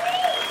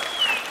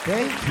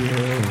 Thank you.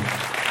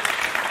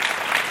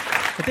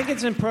 I think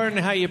it's important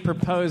how you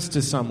propose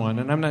to someone,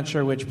 and I'm not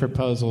sure which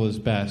proposal is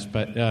best,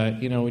 but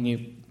when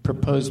you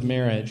propose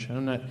marriage,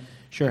 I'm not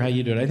sure how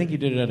you do it. I think you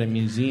did it at a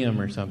museum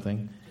or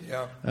something,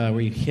 where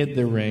you hid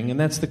the ring, and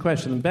that's the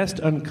question. The best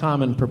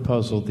uncommon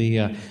proposal,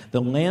 the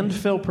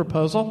landfill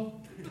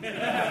proposal,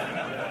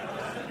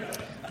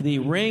 the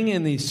ring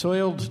in the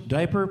soiled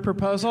diaper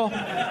proposal,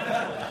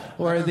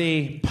 or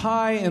the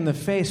pie in the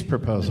face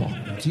proposal.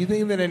 Do you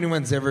think that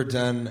anyone's ever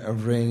done a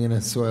ring in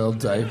a soiled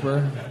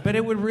diaper? But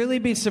it would really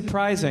be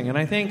surprising, and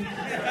I think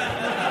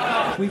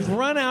we've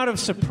run out of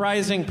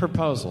surprising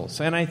proposals.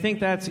 And I think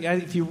that's,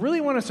 if you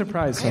really want to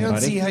surprise somebody... I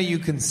don't see how you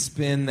can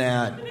spin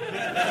that...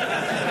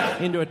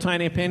 into a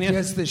tiny opinion?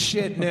 Yes, the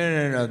shit...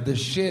 No. The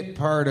shit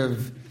part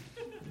of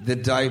the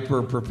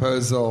diaper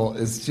proposal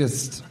is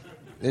just...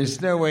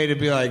 There's no way to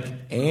be like,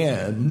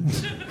 and...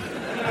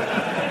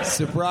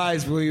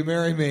 Surprise, will you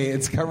marry me?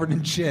 It's covered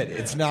in shit.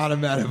 It's not a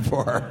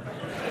metaphor.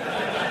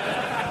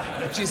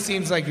 It just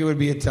seems like it would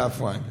be a tough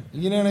one.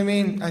 You know what I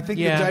mean? I think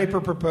the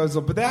diaper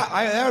proposal, but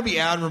that would be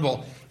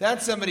admirable.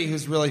 That's somebody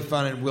who's really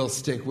fun and will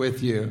stick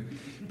with you.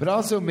 But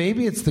also,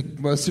 maybe it's the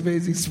most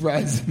amazing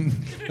surprise.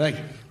 Like,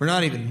 we're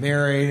not even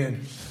married,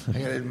 and I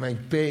got my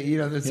baby.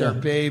 This is our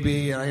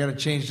baby, and I got to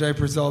change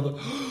diapers all the.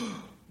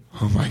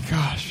 Oh my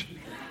gosh,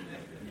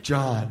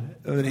 John!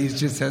 And then he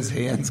just has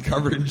hands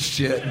covered in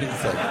shit, and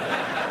he's like.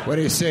 What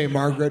do you say,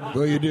 Margaret?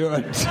 Will you do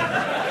it?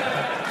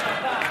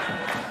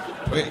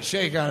 Wait,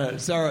 shake on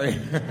it. Sorry.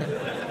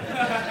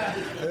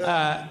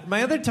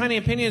 My other tiny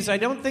opinion is I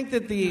don't think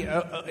that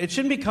it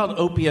shouldn't be called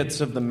opiates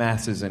of the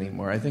masses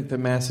anymore. I think the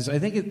masses. I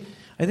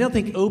don't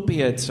think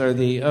opiates are of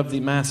the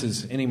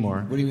masses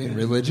anymore. What do you mean,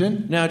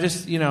 religion? No,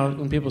 just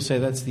when people say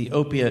that's the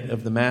opiate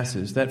of the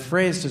masses, that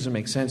phrase doesn't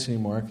make sense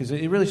anymore because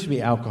it really should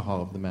be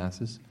alcohol of the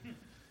masses.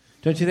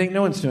 Don't you think?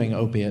 No one's doing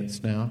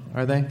opiates now,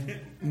 are they?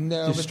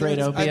 No, just straight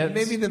opiates.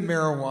 Maybe the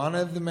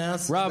marijuana of the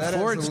masses. Rob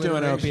Ford's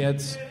doing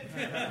opiates.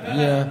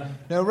 Yeah.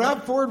 No,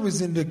 Rob Ford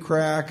was into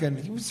crack, and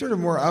he was sort of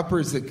more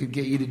uppers that could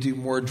get you to do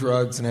more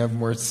drugs and have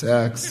more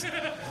sex.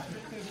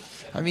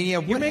 I mean,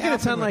 you're making it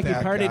sound like you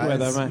partied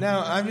with him.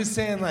 No, I'm just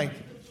saying, like,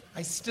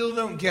 I still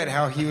don't get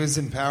how he was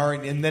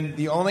empowering. And then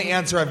the only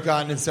answer I've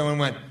gotten is someone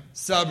went,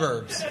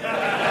 suburbs.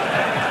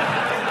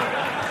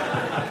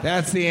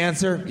 That's the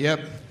answer? Yep.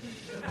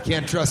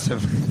 Can't trust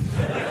him.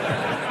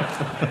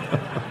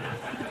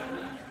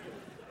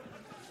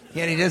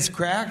 Yeah, and he does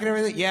crack and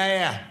everything?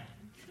 Yeah.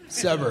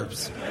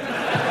 Suburbs.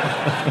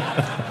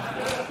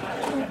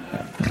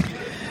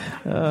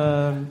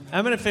 I'm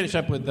going to finish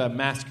up with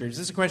maskers.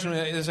 This is a question.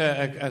 This is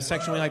a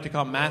section we like to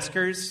call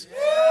maskers.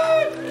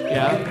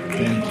 Yeah.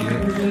 Thank you.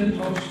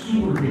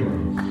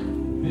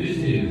 This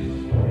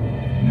is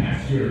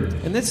Maskers.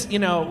 And this,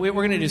 we're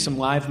going to do some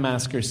live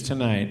maskers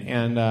tonight,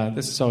 and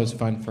this is always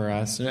fun for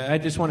us. I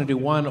just want to do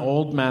one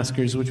old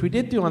maskers, which we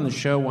did do on the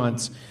show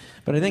once,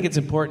 but I think it's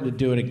important to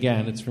do it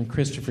again. It's from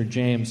Christopher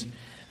James.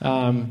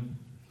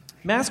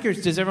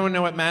 Maskers, does everyone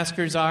know what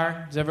maskers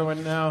are? Does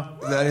everyone know?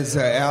 That is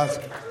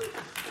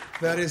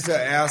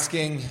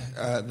asking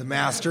the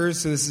masters.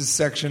 So this is a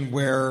section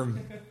where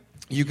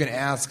you can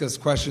ask us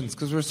questions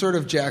because we're sort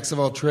of jacks of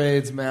all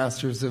trades,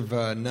 masters of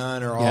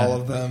none or all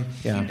of them.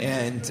 Yeah.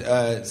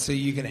 And so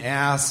you can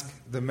ask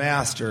the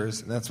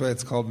Masters, and that's why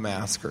it's called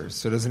Maskers.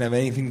 So it doesn't have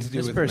anything to do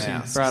This with person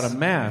masks. brought a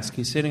mask.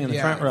 He's sitting in the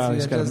front row. see,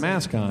 He's that got a doesn't-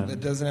 mask on. That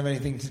doesn't have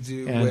anything to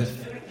do And-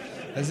 with...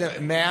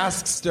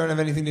 Masks don't have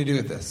anything to do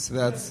with this. So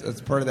that's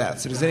part of that.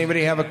 So does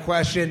anybody have a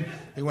question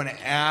they want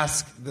to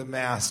ask the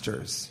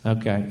Masters?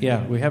 Okay,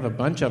 yeah, we have a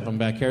bunch of them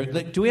back here.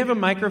 Do we have a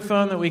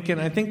microphone that we can...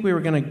 I think we were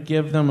going to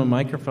give them a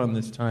microphone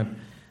this time.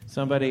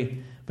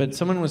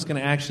 Someone was going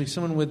to actually...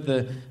 Someone with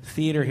the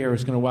theater here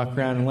was going to walk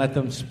around and let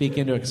them speak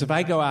into it. Because if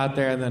I go out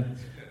there and then...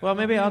 Well,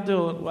 maybe I'll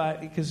do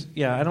it because,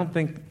 I don't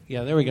think...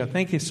 Yeah, there we go.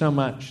 Thank you so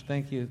much.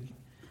 Thank you.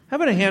 How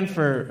about a hand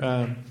for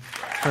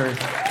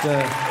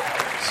the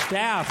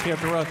staff here at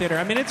the Royal Theater?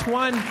 I mean, it's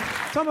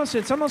almost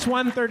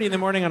 1:30 in the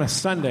morning on a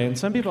Sunday, and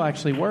some people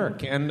actually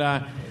work, and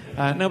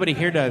nobody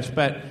here does.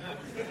 But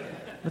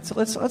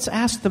let's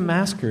ask the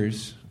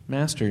masters,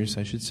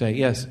 I should say.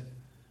 Yes. With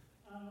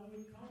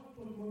comic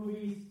book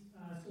movies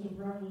so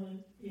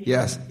prevalent in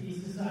Yes. the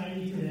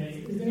society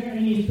today, is there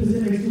any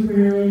specific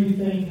superhero you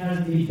think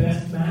has the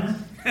best mask?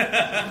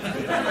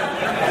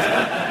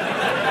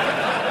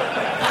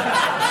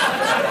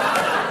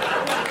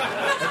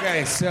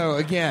 Okay, so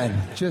again,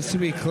 just to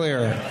be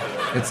clear,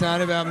 it's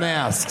not about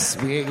masks.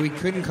 We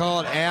couldn't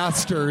call it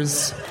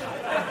Asters.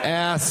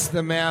 Ask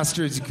the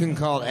Masters. You couldn't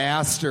call it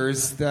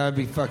Asters. That would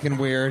be fucking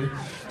weird.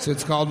 So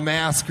it's called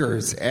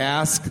Maskers.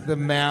 Ask the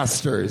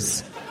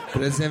Masters.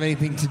 But it doesn't have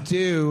anything to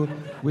do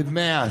with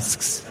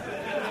masks.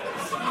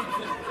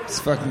 This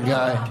fucking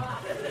guy.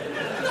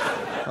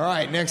 All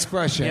right, next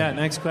question. Yeah,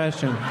 next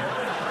question.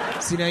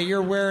 See, now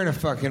you're wearing a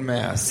fucking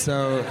mask,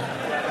 so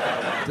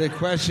the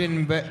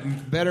question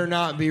better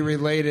not be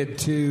related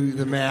to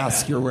the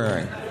mask you're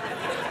wearing.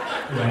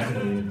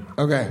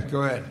 Okay,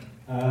 go ahead.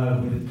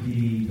 With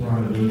the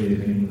Toronto Blue Jays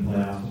making the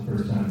playoffs for the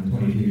first time in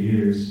 22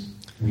 years,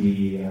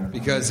 we are...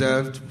 Because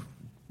of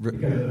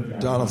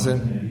Donaldson.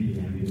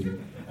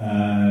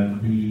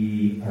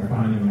 We are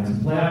finding we have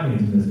some playoff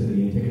games in the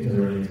city, and tickets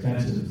are really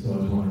expensive, so I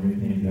was wondering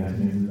if any of you guys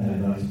have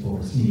advice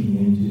for sneaking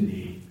into the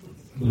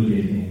Blue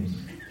Jays games.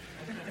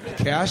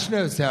 Cash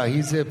knows how.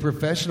 He's a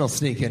professional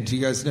sneak-in. Do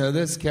you guys know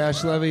this?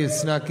 Cash Levy has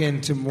snuck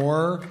into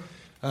more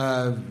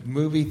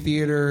movie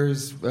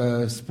theaters,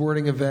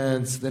 sporting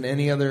events than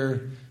any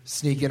other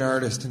sneak-in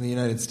artist in the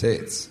United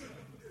States.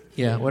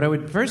 Yeah, what I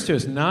would first do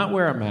is not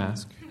wear a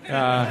mask.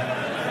 Now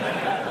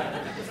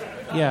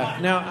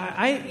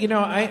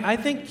I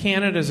think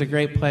Canada is a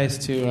great place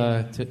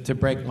to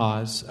break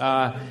laws.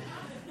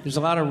 There's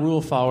a lot of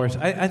rule followers.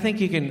 I think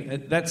you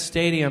can. That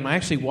stadium. I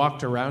actually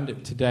walked around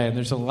it today, and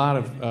there's a lot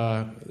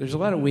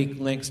of weak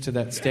links to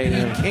that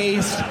stadium.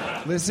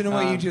 Listen to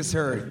what you just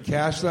heard.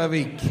 Cash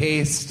Levy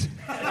cased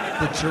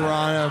the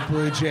Toronto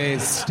Blue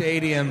Jays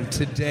stadium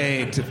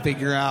today to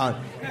figure out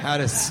how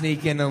to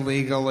sneak in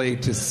illegally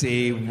to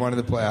see one of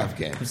the playoff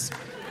games.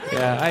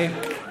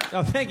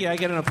 Yeah, thank you. I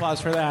get an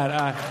applause for that.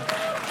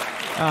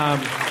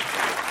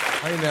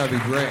 I think that would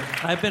be great.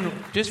 I've been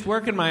just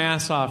working my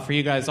ass off for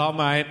you guys all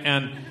night,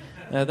 and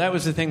that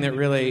was the thing that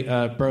really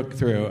broke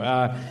through.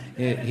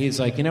 He's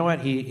like, you know what?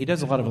 He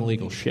does a lot of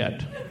illegal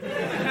shit.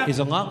 He's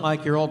a lot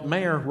like your old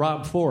mayor,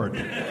 Rob Ford.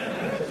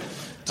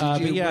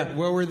 What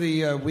were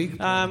the weak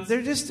points?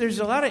 There's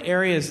a lot of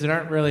areas that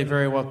aren't really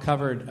very well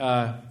covered.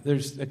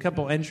 There's a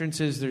couple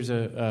entrances. There's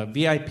a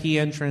VIP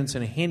entrance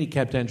and a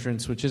handicapped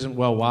entrance, which isn't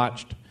well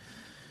watched.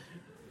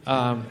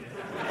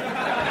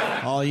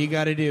 All you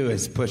got to do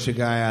is push a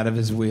guy out of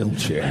his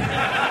wheelchair.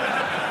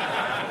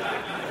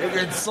 You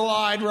can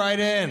slide right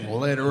in,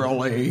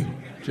 literally.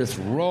 Just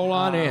roll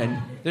on in.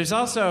 There's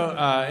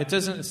also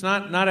it's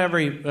not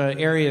every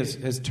area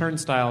has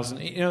turnstiles,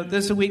 and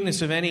this is a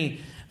weakness of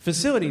any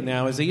facility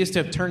now. Is they used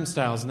to have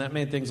turnstiles, and that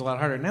made things a lot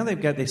harder. Now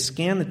they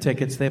scan the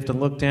tickets. They have to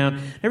look down.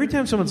 Every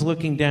time someone's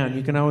looking down,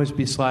 you can always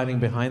be sliding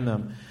behind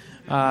them.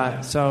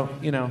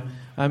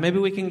 Maybe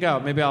we can go.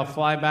 Maybe I'll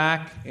fly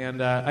back,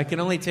 and I can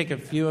only take a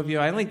few of you.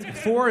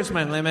 4 is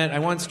my limit. I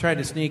once tried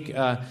to sneak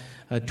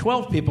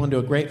 12 people into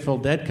a Grateful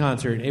Dead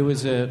concert. It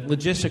was a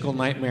logistical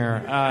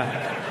nightmare.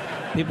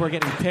 People were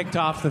getting picked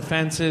off the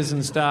fences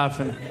and stuff.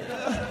 And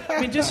I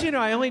mean,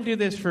 I only do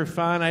this for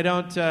fun. I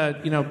don't,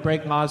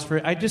 break laws for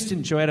it. I just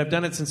enjoy it. I've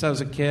done it since I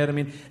was a kid. I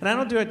mean, and I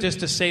don't do it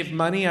just to save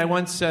money. I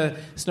once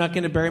snuck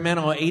into Barry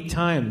Manilow 8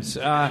 times.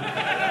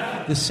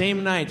 The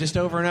same night, just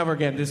over and over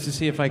again, just to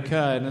see if I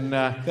could. And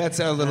that's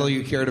how little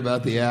you cared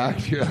about the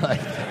act. You're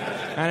like,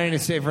 I don't need to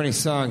stay for any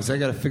songs. I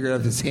got to figure out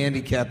if this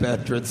handicap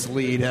entrance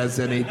lead has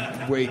any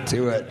weight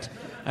to it.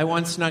 I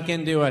once snuck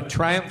into a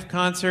Triumph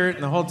concert,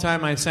 and the whole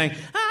time I sang,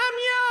 "I'm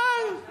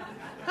young,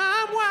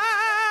 I'm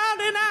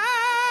wild, and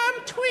I'm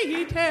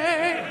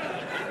tweeting."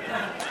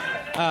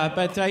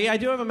 I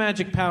do have a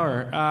magic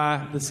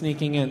power, the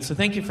sneaking in. So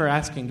thank you for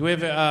asking. Do we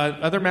have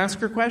other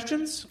masker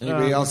questions?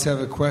 Anybody else have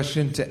a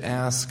question to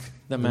ask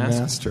the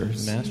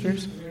Masters? The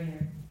Masters?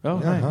 Oh,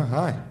 yeah, hi.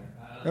 Hi.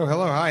 Oh,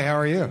 hello. Hi, how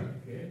are you?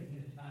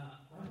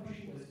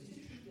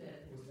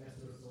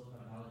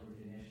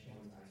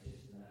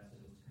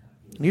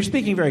 You're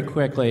speaking very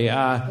quickly.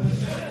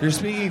 You're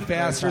speaking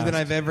faster than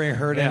I've ever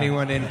heard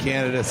anyone in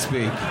Canada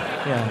speak.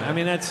 Yeah, I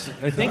mean, I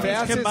think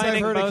it's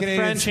combining both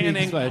French and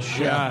English.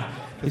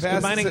 It's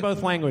combining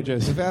both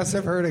languages. The fastest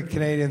I've heard a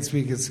Canadian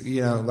speak is,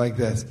 like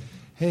this.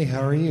 Hey,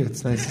 how are you?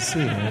 It's nice to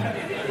see you.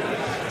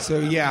 So,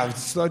 yeah,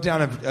 slow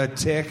down a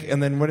tick.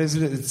 And then what is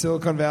it? At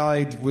Silicon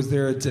Valley, was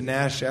there a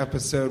Dinesh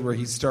episode where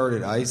he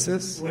started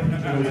ISIS?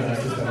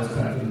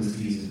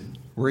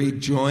 Where he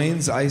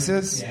joins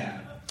ISIS? Yeah.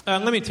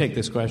 Let me take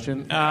this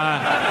question. I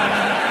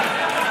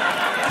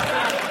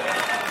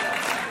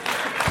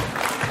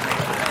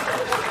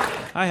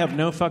have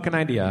no fucking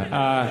idea.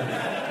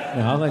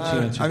 No, I'll let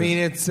you answer. I mean,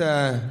 it's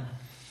no.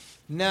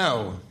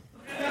 Well,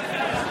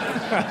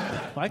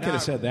 I could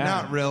have said that.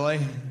 Not really.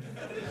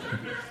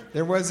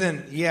 There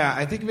wasn't. Yeah,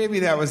 I think maybe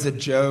that was a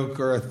joke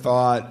or a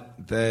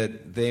thought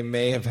that they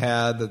may have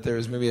had, that there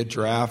was maybe a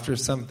draft or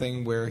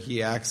something where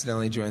he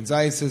accidentally joins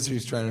ISIS or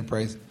he's trying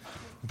to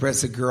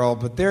impress a girl.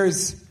 But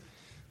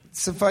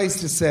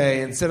suffice to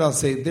say, instead I'll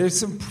say there's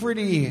some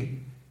pretty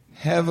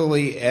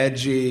heavily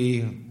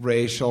edgy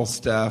racial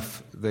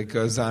stuff that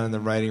goes on in the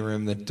writing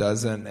room that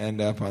doesn't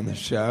end up on the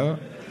show.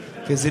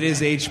 Because it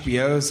is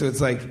HBO, so it's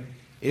like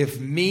if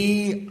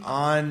me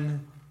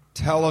on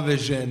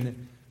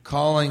television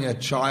calling a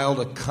child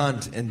a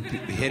cunt and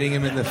hitting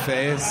him in the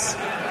face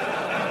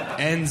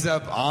ends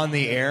up on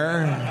the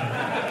air,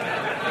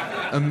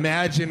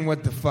 imagine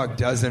what the fuck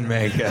doesn't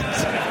make it.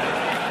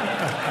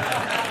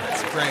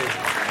 It's great.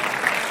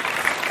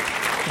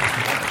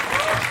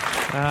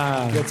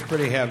 It's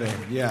pretty heavy,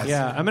 yes.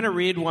 Yeah, I'm going to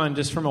read one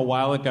just from a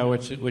while ago,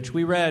 which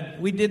we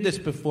read. We did this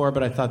before,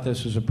 but I thought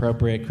this was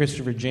appropriate.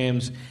 Christopher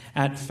James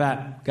at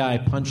Fat Guy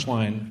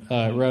Punchline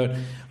wrote,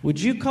 "Would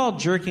you call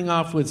jerking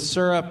off with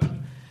syrup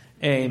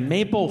a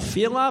maple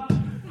feel-up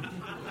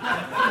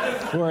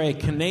or a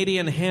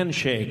Canadian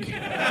handshake?"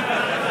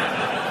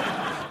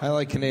 I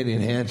like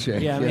Canadian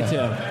handshake. Yeah, me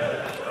too.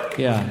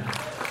 Yeah.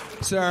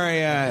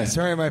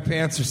 Sorry, my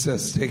pants are so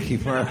sticky,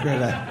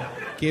 Margaret. I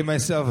gave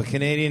myself a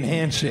Canadian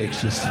handshake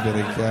just a bit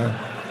ago.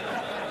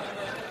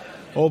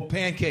 Old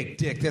pancake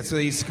dick, that's what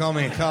they used to call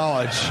me in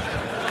college.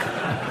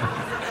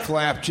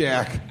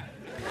 Flapjack.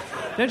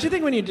 Don't you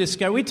think when you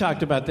discover, we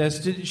talked about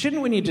this,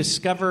 shouldn't when you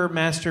discover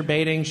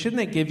masturbating, shouldn't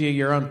they give you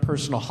your own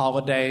personal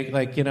holiday,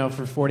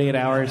 for 48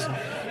 hours?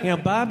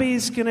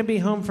 Bobby's going to be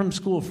home from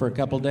school for a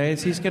couple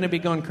days. He's going to be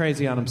going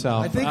crazy on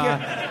himself. I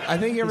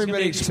think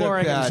everybody he's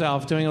exploring took that.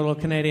 himself, doing a little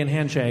Canadian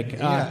handshake.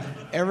 Yeah,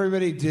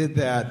 everybody did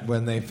that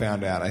when they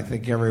found out. I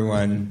think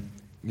everyone,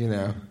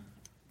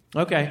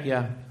 Okay,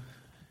 yeah.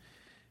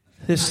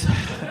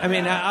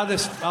 I'll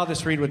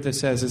just read what this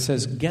says. It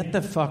says, "Get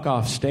the fuck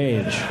off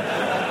stage."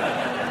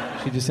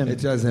 It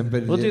doesn't,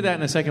 but we'll do that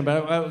in a second.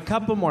 But a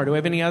couple more. Do we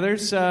have any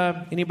others?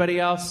 Anybody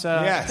else?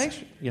 Yes. Thanks.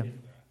 Yeah.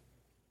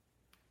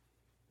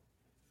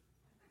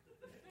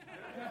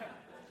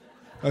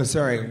 Oh,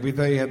 sorry. We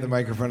thought you had the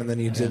microphone and then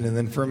you didn't. And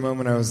then for a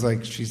moment I was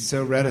like, she's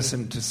so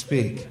reticent to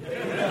speak.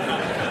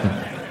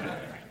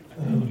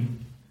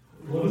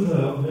 What was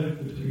the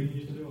uplift between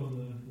you two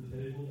on the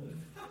table there?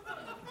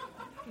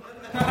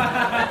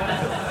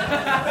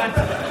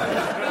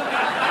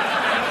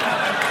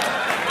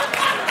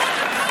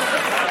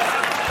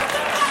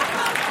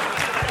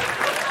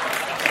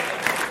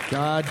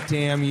 God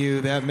damn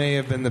you, that may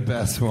have been the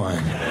best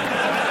one.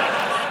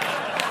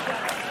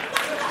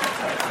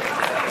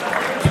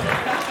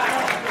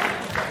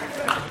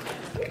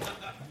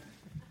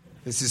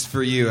 This is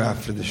for you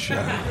after the show.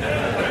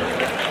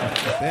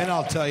 Then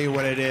I'll tell you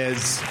what it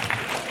is.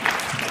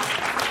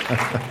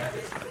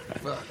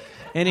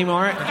 Any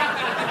more?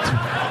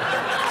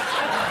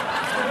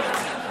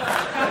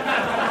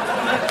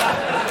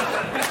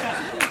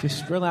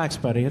 Just relax,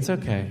 buddy. It's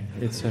okay.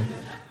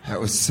 That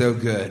was so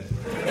good.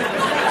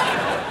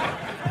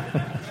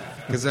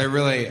 Because I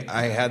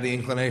had the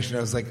inclination.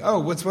 I was like, oh,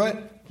 what's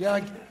what? Yeah.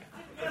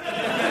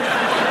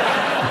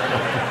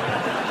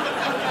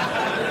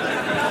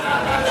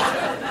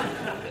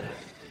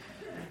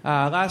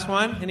 Last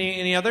one.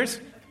 Any others?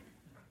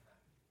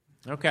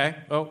 Okay.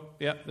 Oh,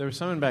 yeah. There was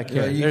someone back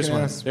here. Yeah, There's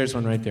one. There's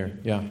one right there.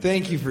 Yeah.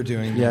 Thank you for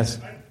doing this.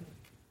 Yes.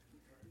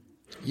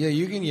 Yeah,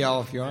 you can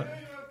yell if you want.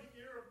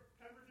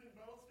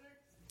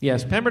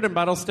 Yes, Pemberton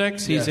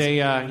Buttlesticks. He's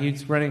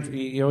he's running.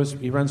 He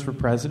runs for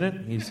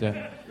president. He's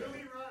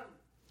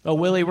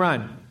Willie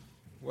Run.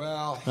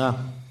 Well,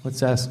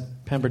 what's that?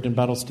 Pemberton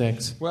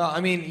Buttlesticks. Well,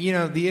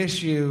 the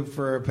issue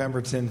for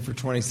Pemberton for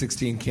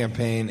 2016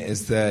 campaign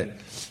is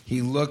that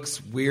he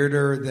looks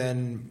weirder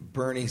than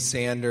Bernie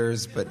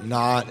Sanders, but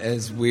not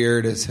as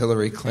weird as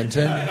Hillary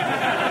Clinton.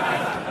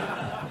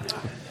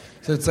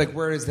 So it's like,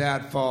 where does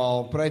that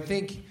fall? But I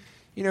think,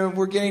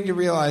 we're getting to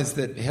realize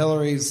that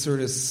Hillary's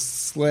sort of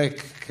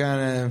slick,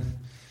 kind of,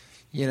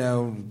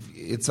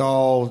 it's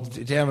all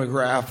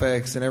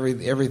demographics and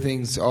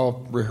everything's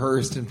all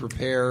rehearsed and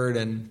prepared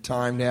and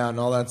timed out and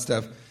all that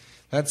stuff.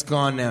 That's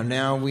gone now.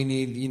 Now we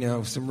need,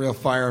 some real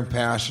fire and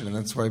passion, and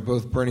that's why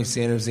both Bernie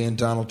Sanders and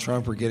Donald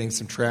Trump are getting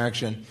some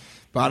traction.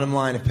 Bottom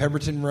line, if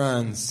Pemberton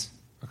runs,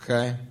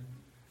 okay,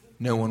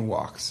 no one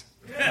walks.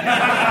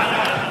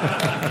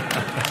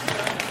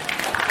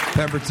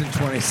 Pemberton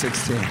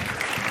 2016.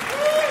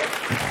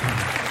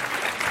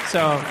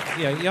 So,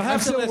 yeah, you'll have I'm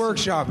to still listen.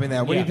 workshopping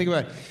that. What do you think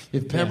about it?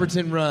 If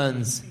Pemberton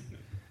runs,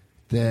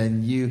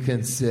 then you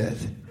can sit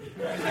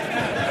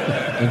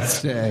and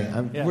stay.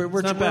 We're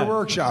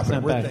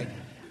workshopping. We're thinking.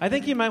 I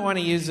think you might want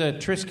to use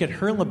Trisket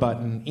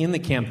Hurlbutton in the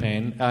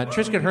campaign.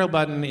 Trisket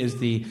Hurlbutton is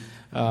the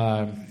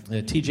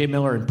T.J.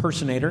 Miller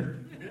impersonator.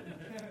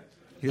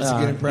 Here's a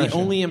good impression. He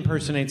only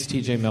impersonates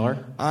T.J.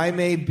 Miller. I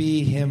may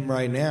be him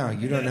right now.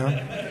 You don't know.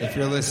 If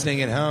you're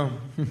listening at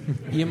home.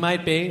 You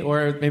might be,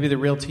 or maybe the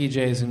real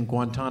TJ's in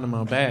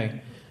Guantanamo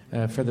Bay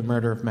for the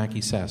murder of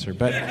Mackie Sasser.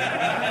 But,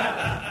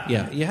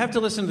 yeah, you have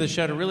to listen to the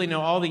show to really know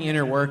all the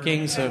inner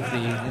workings of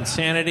the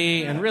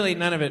insanity, and really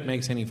none of it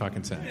makes any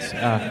fucking sense.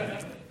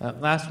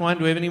 Last one.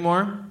 Do we have any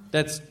more?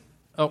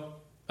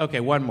 Okay,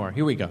 one more.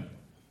 Here we go.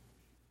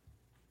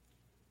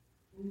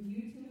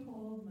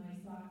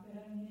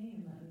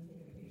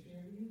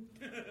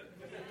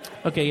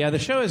 Okay, yeah, the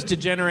show has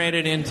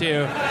degenerated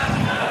into...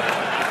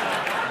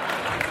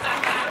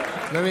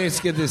 Let me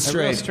just get this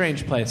straight. A real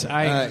strange place.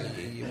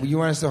 You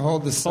want us to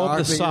hold the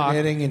sock you're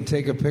knitting and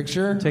take a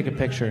picture? Take a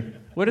picture.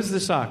 What is the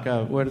sock?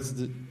 What is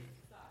the...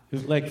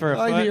 Like for a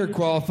foot? Like you're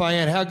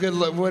qualifying. How good?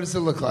 What does it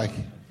look like?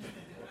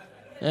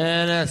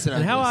 And that's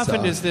enough. And how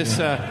often does this?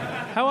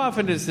 How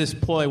often does this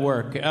ploy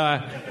work?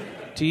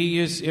 Do you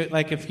use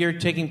like if you're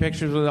taking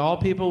pictures with all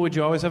people? Would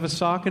you always have a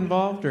sock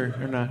involved or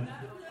not?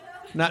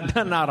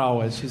 Not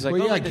always. She's like,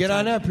 well, yeah, get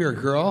on up here,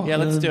 girl. Yeah,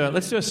 let's do it.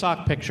 Let's do a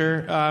sock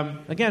picture.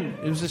 Again,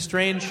 it was a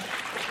strange.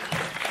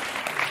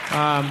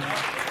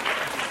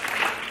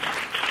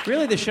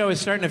 Really, the show is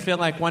starting to feel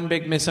like one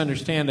big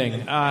misunderstanding.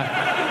 You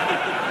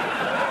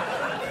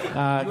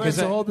want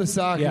to hold the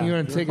sock and you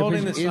want to take a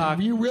picture. The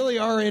sock. You really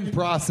are in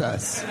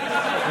process.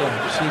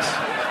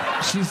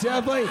 Yeah, she is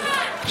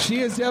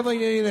definitely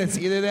knitting this.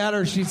 Either that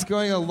or she's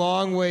going a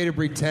long way to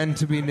pretend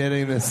to be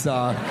knitting this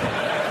sock.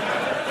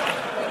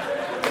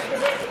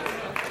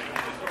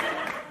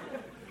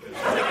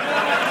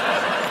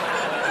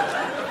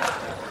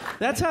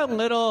 That's how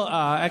little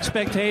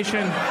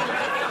expectation.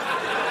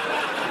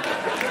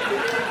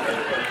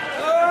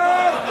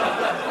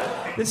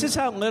 This is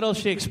how little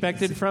she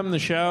expected from the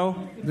show.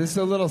 This is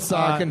a little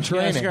sock and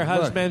training. She asked her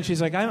husband,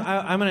 she's like,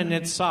 I'm going to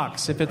knit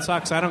socks. If it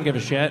sucks, I don't give a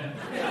shit.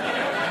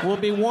 We'll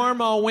be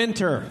warm all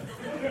winter.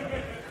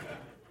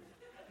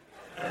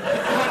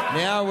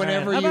 Now,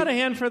 whenever How about a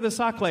hand for the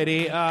sock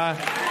lady? Are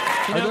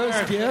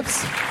those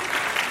gifts?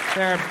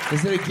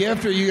 Is it a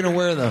gift or are you going to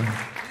wear them?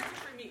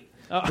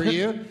 For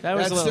you?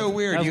 That's so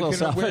weird. You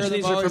can wear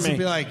them always and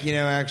be like,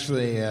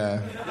 actually,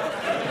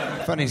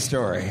 funny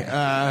story.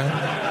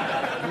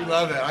 We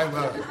love it. I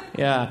love it.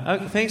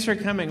 Yeah. Thanks for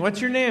coming.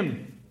 What's your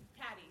name?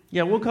 Patty.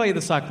 Yeah, we'll call you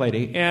the sock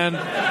lady. And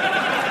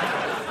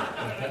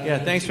yeah,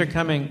 thanks for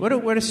coming.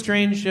 What a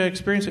strange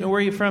experience. Where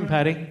are you from,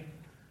 Patty? I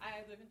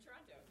live in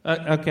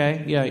Toronto.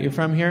 Okay. Yeah, you're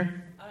from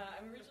here? I'm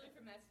originally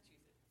from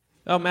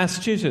Massachusetts. Oh,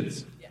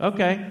 Massachusetts. Yeah.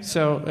 Okay.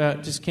 So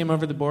just came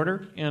over the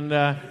border and.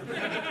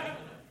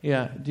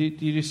 Yeah. Do you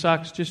do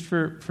socks just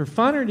for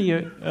fun, or do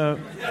you? Or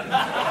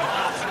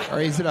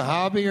is it a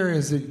hobby, or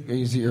is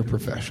it your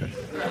profession?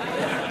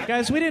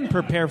 Guys, we didn't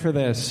prepare for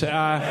this.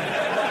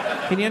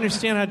 Can you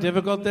understand how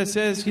difficult this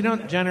is? You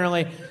don't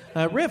generally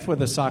riff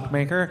with a sock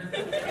maker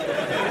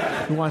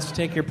who wants to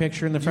take your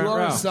picture in the front row.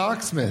 You are a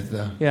socksmith,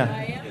 though. Yeah.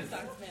 I am a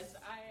socksmith.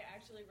 I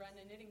actually run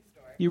a knitting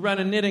store. You run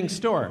a knitting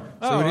store.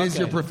 So it is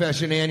your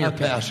profession and your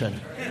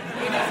passion.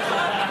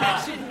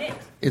 Passion Knit.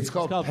 It's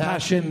called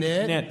Passion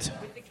Knit.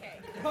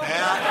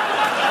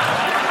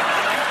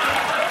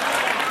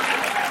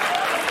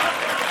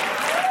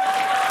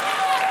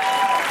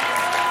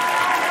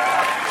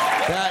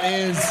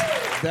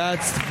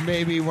 That's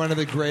maybe one of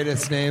the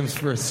greatest names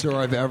for a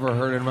store I've ever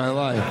heard in my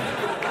life.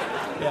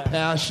 Yeah.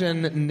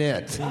 Passion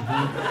Knit.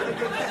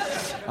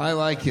 Mm-hmm. I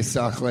like you,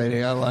 sock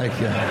lady. I like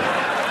you.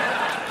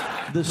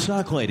 The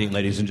sock lady,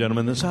 ladies and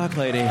gentlemen, the sock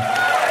lady.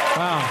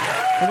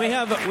 Wow. And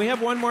we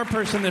have one more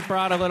person that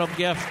brought a little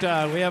gift.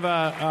 We have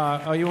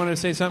a. You want to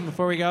say something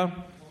before we go?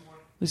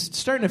 It's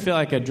starting to feel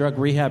like a drug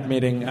rehab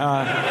meeting or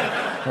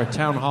a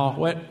town hall.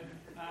 What? You were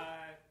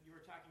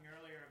talking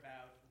earlier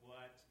about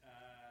what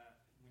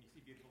when you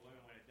see beautiful women,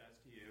 what it does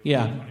to you.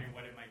 Yeah. I was wondering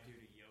what it might do to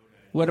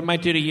Yoda. What it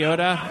might do to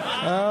Yoda?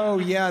 Oh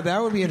yeah, that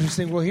would be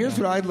interesting. Well, here's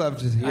what I'd love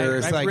to hear.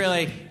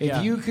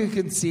 If you could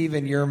conceive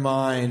in your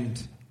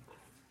mind.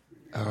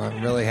 Oh,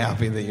 I'm really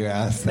happy that you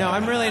asked that. No,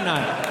 I'm really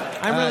not.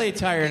 I'm really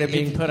tired of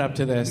being put up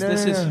to this.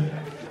 No.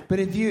 But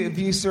if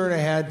you sort of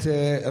had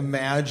to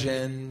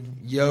imagine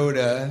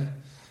Yoda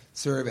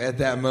sort of at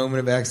that moment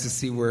of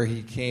ecstasy where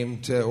he came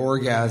to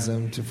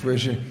orgasm, to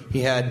fruition, he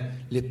had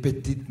le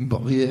petit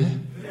mourir,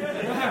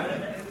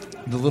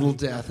 the little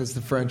death, as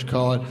the French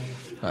call it.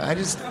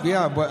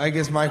 I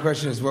guess my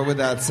question is, what would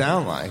that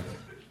sound like?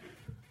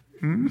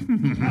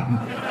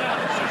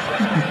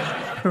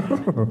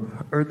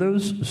 Are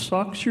those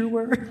socks you're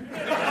wearing?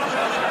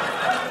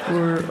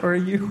 Or are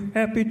you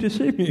happy to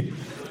see me?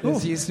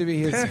 This used to be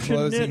his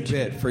closing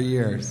bit for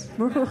years.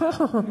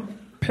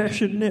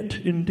 Passionate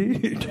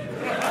indeed.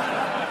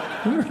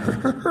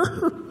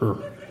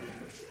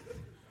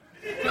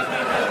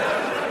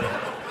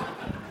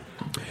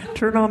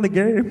 Turn on the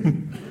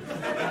game.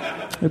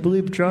 I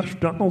believe Josh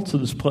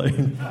Donaldson is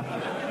playing.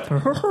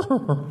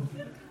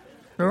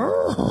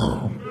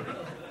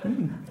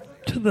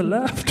 To the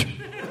left.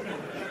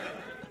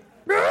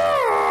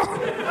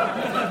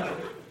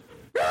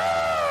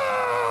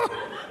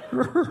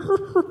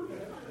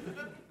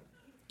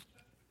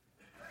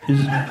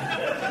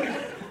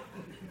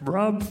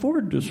 Rob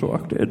Ford just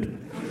walked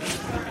in.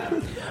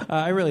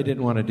 I really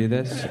didn't want to do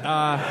this.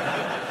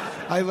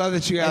 I love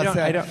that you asked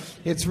that.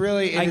 It's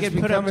really. I get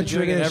put up to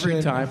doing it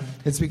every time.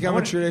 It's become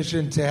a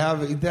tradition to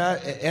have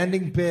that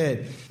ending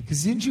bit.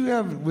 Because didn't you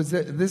have? Was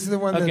that this is the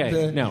one?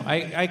 Okay, no.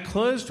 I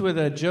closed with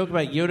a joke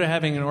about Yoda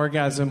having an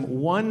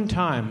orgasm one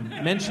time.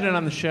 Mentioned it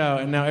on the show,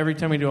 and now every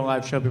time we do a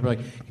live show, people are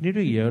like, "Can you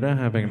do Yoda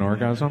having an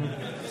orgasm?"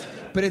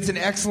 But it's an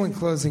excellent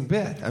closing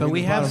bit. But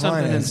we have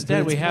something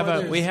instead. We have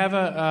a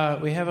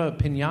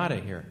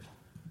piñata here.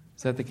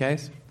 Is that the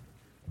case?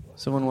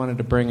 Someone wanted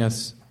to bring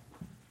us.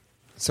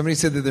 Somebody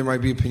said that there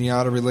might be a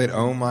piñata related.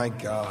 Oh my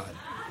God.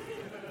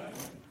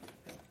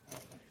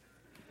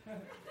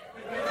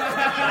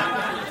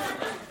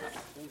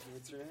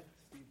 What's your name?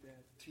 Steve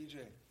Dad. TJ.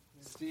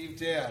 Steve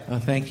Dad. Oh,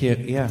 thank you.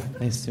 Yeah,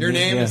 nice to Your meet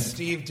you. name is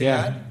Steve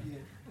Dad? Yeah.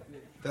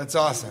 That's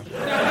awesome.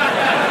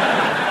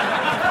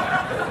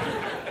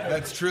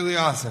 That's truly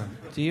awesome.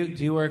 Do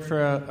you work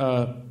for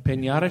a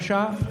piñata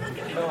shop?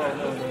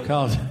 No.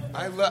 Called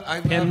I love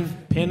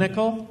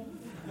Pinnacle?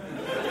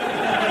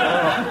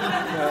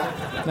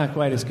 Not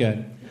quite as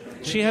good.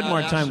 She had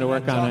more time to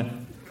work on it.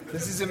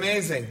 This is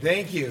amazing.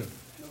 Thank you.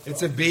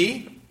 It's a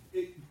bee?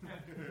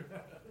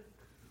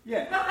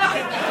 Yeah.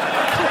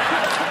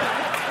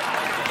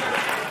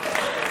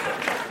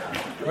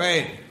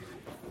 Wait.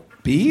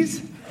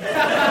 Bees?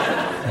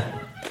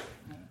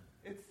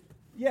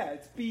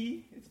 It's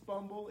bee, it's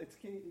bumble, it's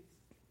king.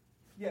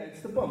 It's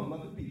the bumble,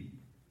 not the bee.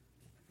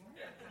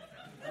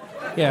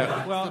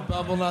 Yeah, well, the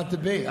bumble, not the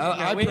bee.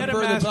 I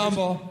prefer the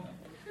bumble.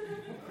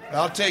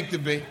 I'll take the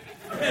bee.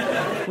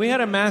 We had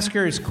a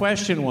Maskers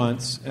question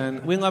once,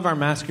 and we love our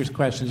Maskers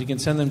questions. You can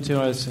send them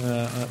to us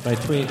by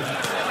tweet.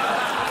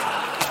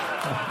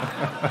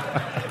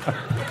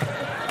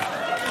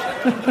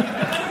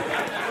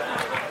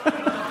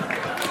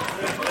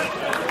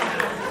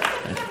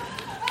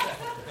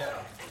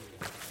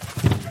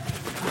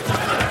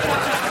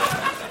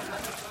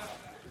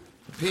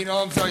 Pete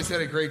Holmes always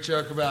had a great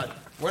joke about,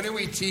 when are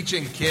we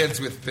teaching kids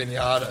with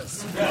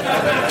piñatas?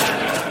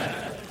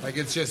 Like,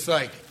 it's just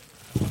like,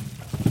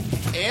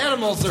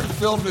 animals are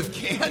filled with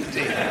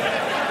candy.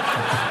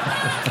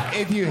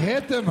 If you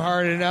hit them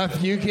hard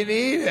enough, you can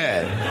eat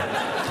it.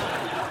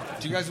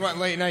 Do you guys want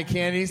late night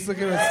candies? Look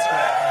at this.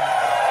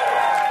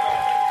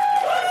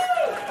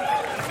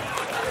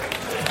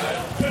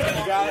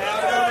 You gotta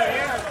have it over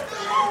here.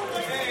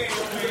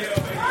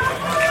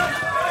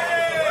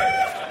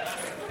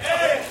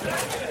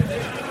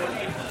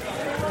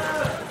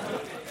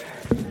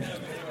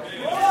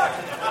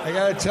 I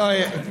gotta tell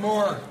you,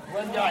 more.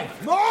 One guy.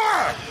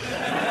 More!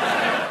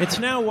 It's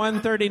now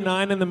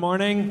 1:39 in the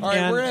morning. All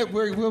right,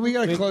 we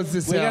gotta close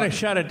this out. We gotta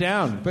shut it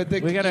down. But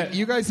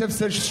you guys have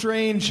such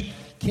strange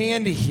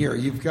candy here.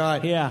 You've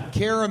got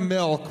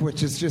Caramilk,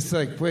 which is just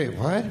like, wait,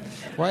 what?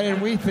 Why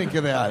didn't we think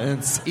of that?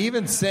 And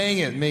even saying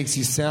it makes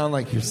you sound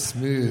like you're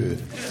smooth.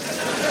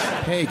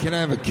 Hey, can I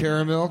have a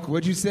Caramilk?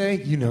 What'd you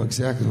say? You know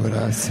exactly what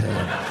I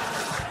said.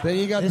 Then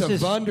you got the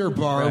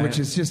Wunderbar, which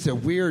is just a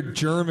weird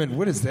German.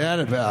 What is that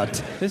about?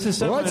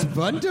 What's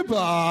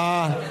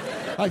Wunderbar?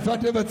 I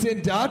thought it was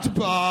in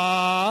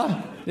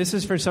Dotbar. This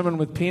is for someone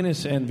with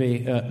penis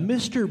envy.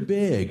 Mr.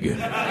 Big.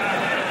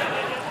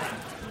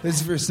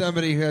 This is for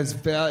somebody who has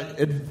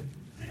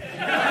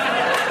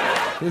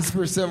This is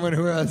for someone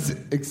who has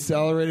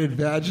accelerated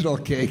vaginal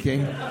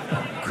caking.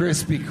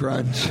 Crispy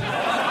Crunch.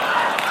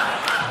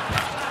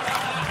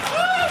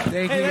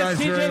 Thank you guys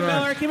very much.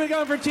 Miller. Keep it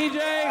going for TJ.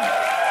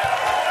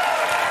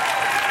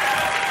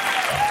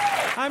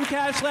 I'm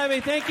Cash Levy.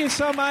 Thank you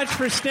so much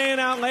for staying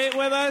out late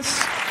with us.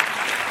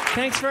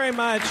 Thanks very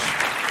much.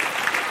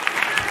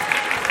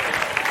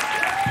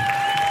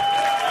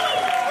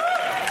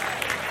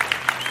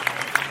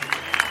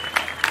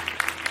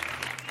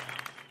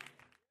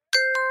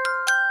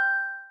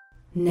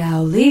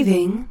 Now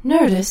leaving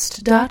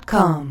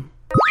Nerdist.com.